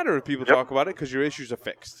doesn't matter if people talk about it because your issues are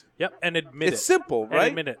fixed. Yep, and admit it. It's simple, right?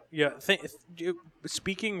 And admit it. Yeah.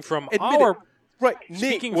 Speaking from Admit our... it. Right.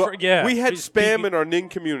 Speaking Ning, we had speaking- spam in our Ning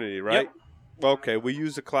community, right? Okay, we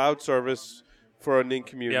use a cloud service for our Ning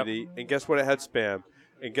community, and guess what? It had spam.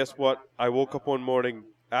 And guess what? I woke up one morning.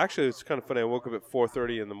 Actually, it's kind of funny. I woke up at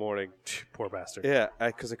 4:30 in the morning. Poor bastard. Yeah,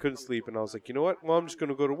 because I couldn't sleep, and I was like, you know what? Well, I'm just going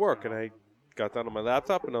to go to work. And I got down on my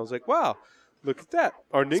laptop, and I was like, wow, look at that.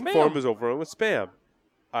 Our Ning form is overrun with spam.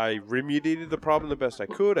 I remediated the problem the best I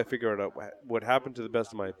could. I figured out what happened to the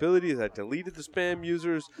best of my abilities. I deleted the spam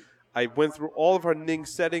users. I went through all of our Ning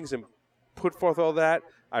settings and put forth all that.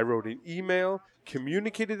 I wrote an email,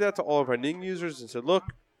 communicated that to all of our Ning users, and said, look,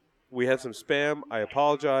 we had some spam. I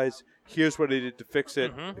apologize. Here's what I did to fix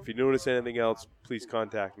it. If you notice anything else, please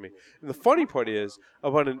contact me. And the funny part is,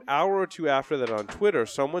 about an hour or two after that on Twitter,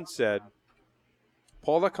 someone said,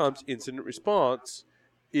 Paul.com's incident response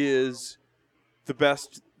is the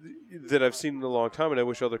best that I've seen in a long time, and I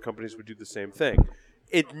wish other companies would do the same thing.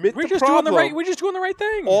 Admit We're the just problem. we're just doing the right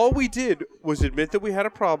thing. All we did was admit that we had a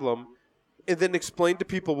problem, and then explain to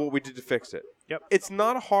people what we did to fix it. Yep. It's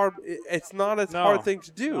not a hard. It's not a hard thing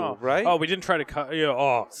to do, right? Oh, we didn't try to cut.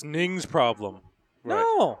 It's Ning's problem. Right.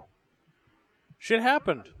 No. Shit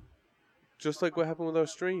happened. Just like what happened with our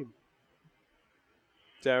stream.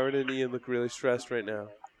 Darren and Ian look really stressed right now.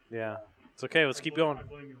 Yeah. It's okay. Let's keep going.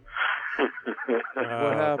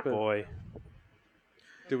 What happened? Boy.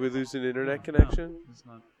 Did we lose an internet connection? It's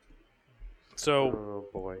not. So, Oh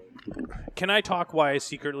boy. can I talk why I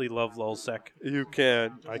secretly love LulzSec? You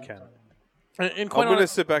can. I can. And I'm quite going to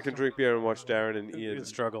honest, sit back and drink beer and watch Darren and Ian. you'd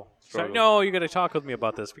struggle. struggle. No, you got to talk with me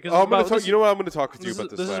about this because Oh, it's I'm gonna about- talk, this- you know what? I'm going to talk with you this about is,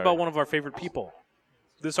 this. this is Larry. about one of our favorite people.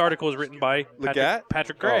 This article is written by Legat?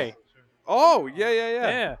 Patrick Gray. Oh, yeah.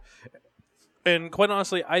 Yeah. And quite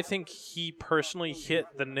honestly, I think he personally hit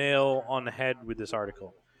the nail on the head with this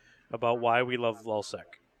article about why we love LulzSec.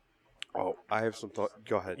 Oh, I have some thought.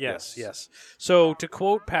 Go ahead. Yes. So, to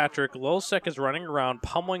quote Patrick, LulzSec is running around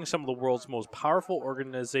pummeling some of the world's most powerful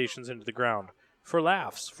organizations into the ground. For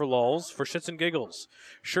laughs, for lulz, for shits and giggles.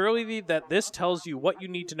 Surely that this tells you what you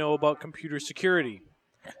need to know about computer security.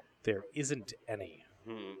 There isn't any.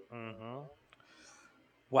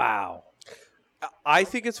 Wow. I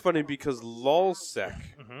think it's funny because LulzSec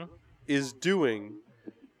Mm-hmm. is doing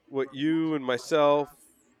what you and myself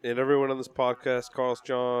and everyone on this podcast, Carl's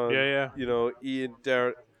John, Ian,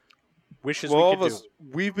 Darren, wishes all we of could us,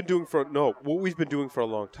 we've been doing what we've been doing for a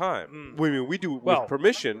long time. We do it Well, with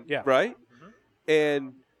permission, yeah. right?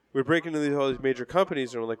 And we're breaking into all these major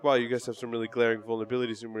companies, and we're like, wow, you guys have some really glaring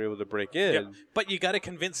vulnerabilities, and we're able to break in. Yeah. But you got to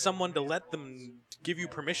convince someone to let them give you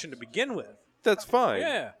permission to begin with. That's fine.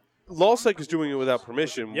 Yeah. LulzSec is doing it without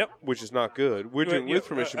permission, Yep. which is not good. We're doing it with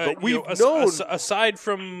permission, but you we've know, known... aside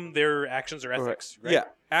from their actions or ethics, right? Yeah,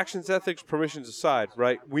 actions, ethics, permissions aside,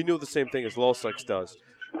 right? We know the same thing as LulzSec does.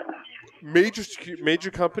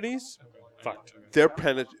 Major companies, Fucked.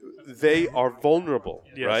 they are vulnerable,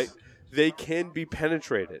 Yes. right? They can be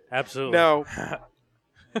penetrated. Absolutely. Now,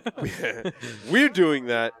 we're doing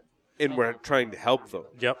that, and we're trying to help them,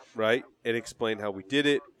 Yep. right? And explain how we did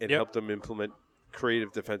it, and Yep. help them implement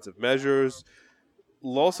creative defensive measures.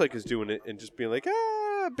 LulzSec is doing it and just being like,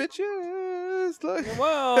 bitches. Look.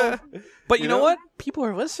 Well, but you know what? People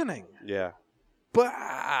are listening. Yeah. But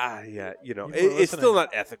People are it's still listening. not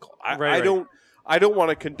ethical. Right. I don't want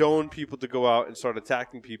to condone people to go out and start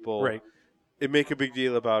attacking people. Right. And make a big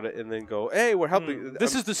deal about it, and then go, "Hey, we're helping."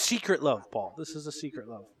 This is the secret love, Paul. This is the secret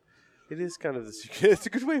love. It is kind of the secret. It's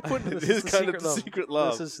a good way of putting it. This It is the kind secret of the love. secret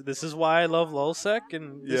love. This is why I love LulzSec,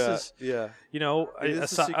 and this is It is the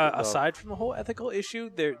secret love. aside from the whole ethical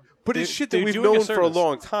issue, But it's shit that we've known for a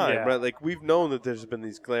long time, right? Like we've known that there's been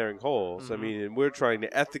these glaring holes. I mean, and we're trying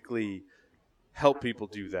to ethically help people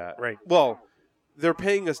do that. Right. Well, they're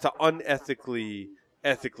paying us to unethically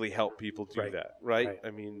help people do that, right?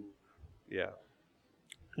 I mean, yeah.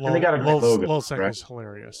 And they got a great logo, LulzSec right? is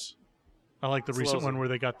hilarious. I like the It's recent LulzSec. one where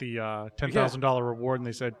they got the $10,000 reward and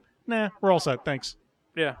they said, "Nah, we're all set, thanks."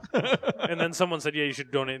 Yeah. And then someone said, yeah, you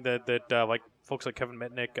should donate that like folks like Kevin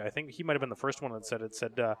Mitnick, I think he might have been the first one that said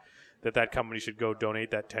it, that company should go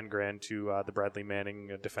donate that $10,000 to the Bradley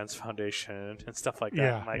Manning Defense Foundation and stuff like that.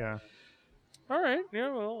 Yeah, I'm like, yeah. all right,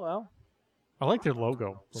 yeah, well. I like their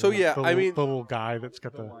logo. So, yeah, I mean- the little guy that's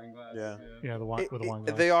got the wine glass. Yeah. the wine with the wine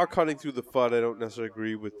glass. They are cutting through the FUD. I don't necessarily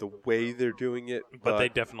agree with the way they're doing it, But they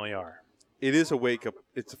definitely are. it is a wake up.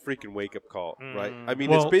 It's a freaking wake up call, right? I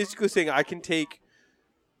mean, Well- it's basically saying I can take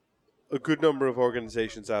a good number of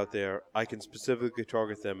organizations out there. I can specifically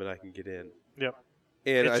target them, and I can get in. Yep.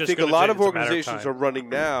 And It's I just think a gonna lot take- of it's a matter of organizations time. are running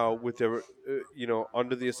now with their,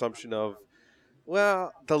 under the assumption of,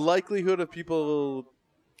 well, the likelihood of people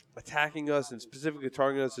attacking us and specifically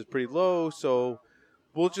targeting us is pretty low, so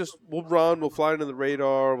we'll run, we'll fly under the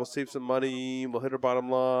radar, we'll save some money, we'll hit our bottom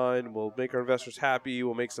line, we'll make our investors happy,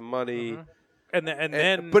 we'll make some money. And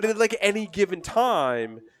then But at like any given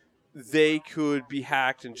time, they could be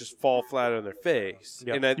hacked and just fall flat on their face.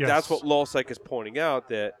 Yep. And Yes. that's what LulzSec is pointing out,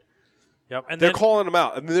 that yep. And they're then, calling them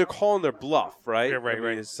out. I mean, they're calling their bluff, right? Yeah, right, I mean,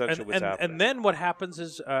 right. is essentially what's happening. And then what happens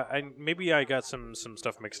is, and maybe I got some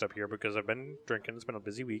stuff mixed up here because I've been drinking. It's been a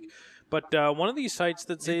busy week. But one of these sites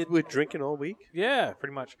that say, We're drinking all week? yeah,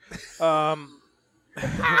 pretty much.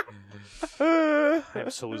 I'm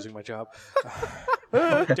still losing my job.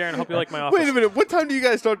 Darren, hope you like my office. Wait a minute. What time do you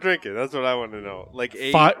guys start drinking? That's what I want to know. Like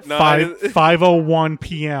 8, 9? 5:01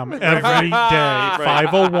 p.m. every day.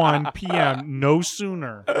 5:01 p.m. No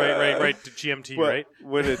sooner. Right. To GMT, What- right?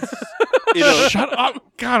 When it's Shut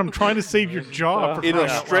up! God, I'm trying to save your job. for in crying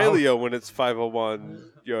out loud. Australia, when it's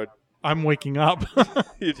 5:01, I'm waking up.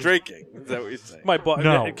 you're drinking. Is that what you're saying? My boss,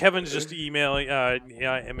 No. Kevin's just emailing,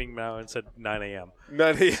 now and said 9 a.m.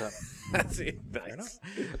 Not here. So- That's it. Nice.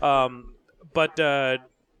 But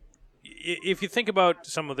if you think about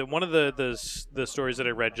one of the stories that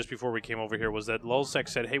I read just before we came over here was that LulzSec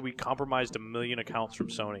said, "Hey, we compromised 1 million accounts from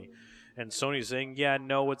Sony," and Sony's saying, "Yeah,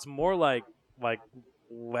 no, it's more like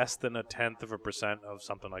less than 0.1% of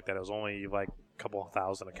something like that. It was only like a couple of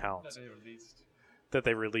thousand accounts that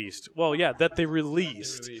they released. Well, yeah, that they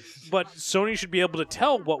released, but Sony should be able to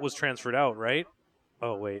tell what was transferred out, right?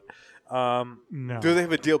 Oh wait." No. Do they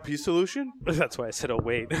have a DLP solution? That's why I said, "Oh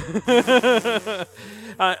wait."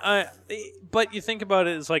 But you think about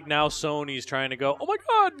it, it's like now Sony's trying to go, "Oh my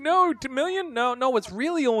God, no, 2 million? No, it's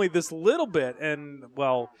really only this little bit." And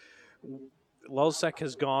well, LulzSec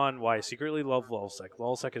has gone. Why? I secretly love LulzSec.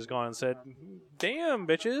 LulzSec has gone and said, "Damn,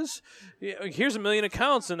 bitches, here's 1 million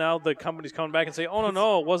accounts," and now the company's coming back and say, "Oh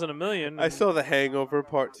no, it wasn't 1 million." I saw The Hangover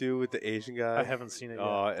Part 2 with the Asian guy. I haven't seen it yet.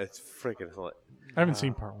 Oh, it's freaking hilarious. I haven't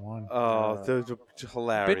seen part 1. Oh, those are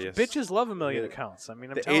hilarious. Bitches love 1 million Yeah. accounts. I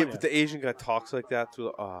mean, I'm telling you. But the Asian guy talks like that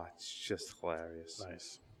through. It's just hilarious.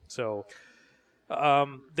 Nice. So,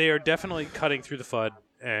 they are definitely cutting through the FUD,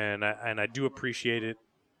 and I do appreciate it.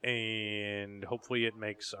 And hopefully, it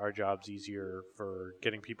makes our jobs easier for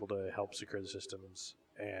getting people to help secure the systems.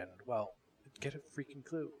 And well, get a freaking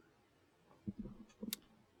clue.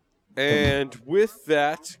 And with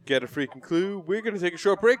that, get a freaking clue. We're going to take a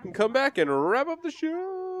short break and come back and wrap up the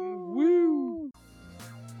show. Woo!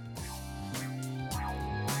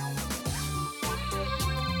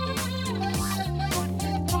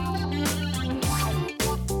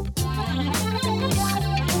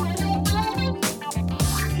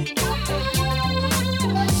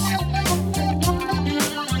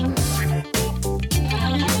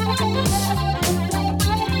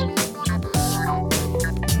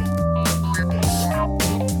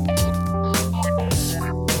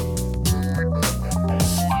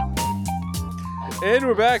 And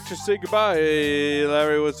we're back to say goodbye. Hey,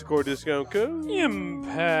 Larry, what's the core discount code?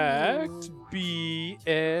 Impact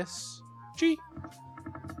BSG.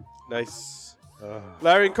 Nice.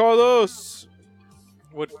 Larry and Carlos.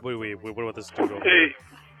 What about this dude over Hey,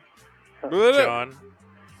 here? John.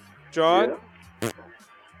 John?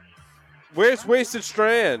 Where's Wasted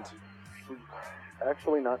Strand?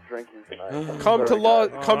 Actually, not drinking tonight. Come to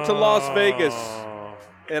Las Vegas, Oh.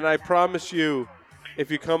 and I promise you,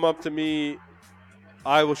 if you come up to me,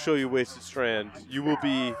 I will show you Wasted Strand. You will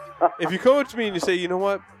be, if you come up to me and you say, you know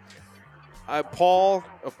what, Paul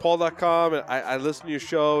of Paul.com, and I listen to your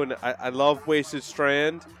show, and I love Wasted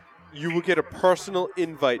Strand, you will get a personal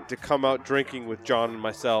invite to come out drinking with John and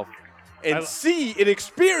myself and see and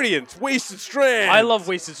experience Wasted Strand. I love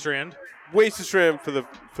Wasted Strand. Wasted Strand for the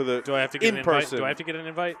Do I have to get in an invite? person. Do I have to get an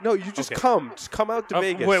invite? No, you just Okay. come. Just come out to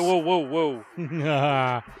Vegas. Wait, whoa.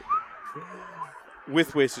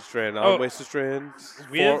 With Wasted Strand. Oh. On Wasted Strand.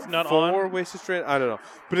 With, not for on? Wasted Strand? I don't know.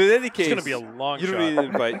 But in any case, It's gonna be a long you don't shot. need an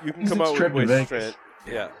invite. You can It's come a out with trip to Wasted Vegas. Strand.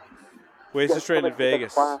 Yeah. Wasted Strand in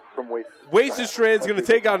Vegas. Class from Wasted Strand's going to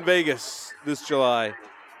take on Vegas this July.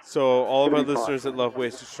 So all of our It's gonna be listeners that love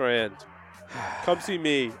Wasted Strand, come see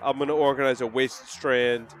me. I'm going to organize a Wasted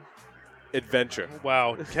Strand adventure.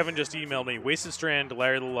 Wow, Kevin just emailed me. Wasted Strand,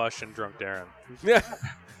 Larry the Lush, and Drunk Darren. Yeah.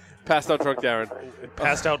 Passed out drunk Darren.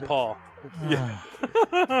 Passed out Paul.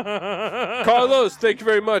 Carlos, thank you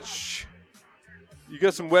very much. You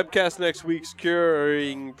got some webcasts next week.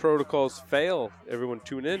 Securing protocols fail. Everyone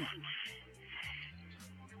tune in.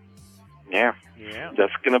 Yeah. Yeah.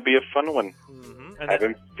 That's going to be a fun one. Mm-hmm. I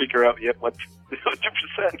haven't figured out yet what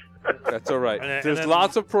 100%. That's all right. And There's then-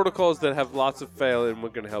 lots of protocols that have lots of fail, and we're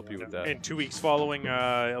going to help you with that. In 2 weeks following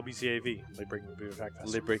LBCAV, Late Breaking Computer Attack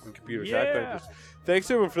Fest. Late Breaking Computer Yeah. Attack Vectors. Thanks,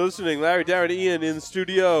 everyone, for listening. Larry, Darren, Ian in the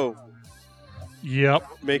studio. Yep.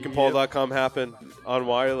 Making Paul.com happen on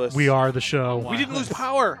wireless. We are the show. We didn't lose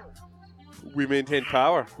power. We maintain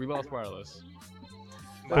power. We lost wireless.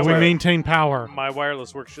 But we maintain power. My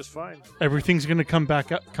wireless works just fine. Everything's going to come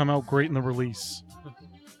out great in the release.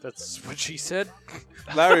 That's what she said.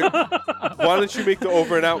 Larry, why don't you make the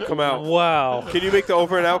over and out come out? Wow. Can you make the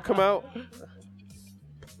over and out come out?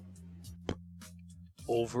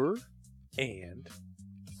 Over and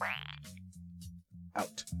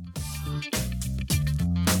out.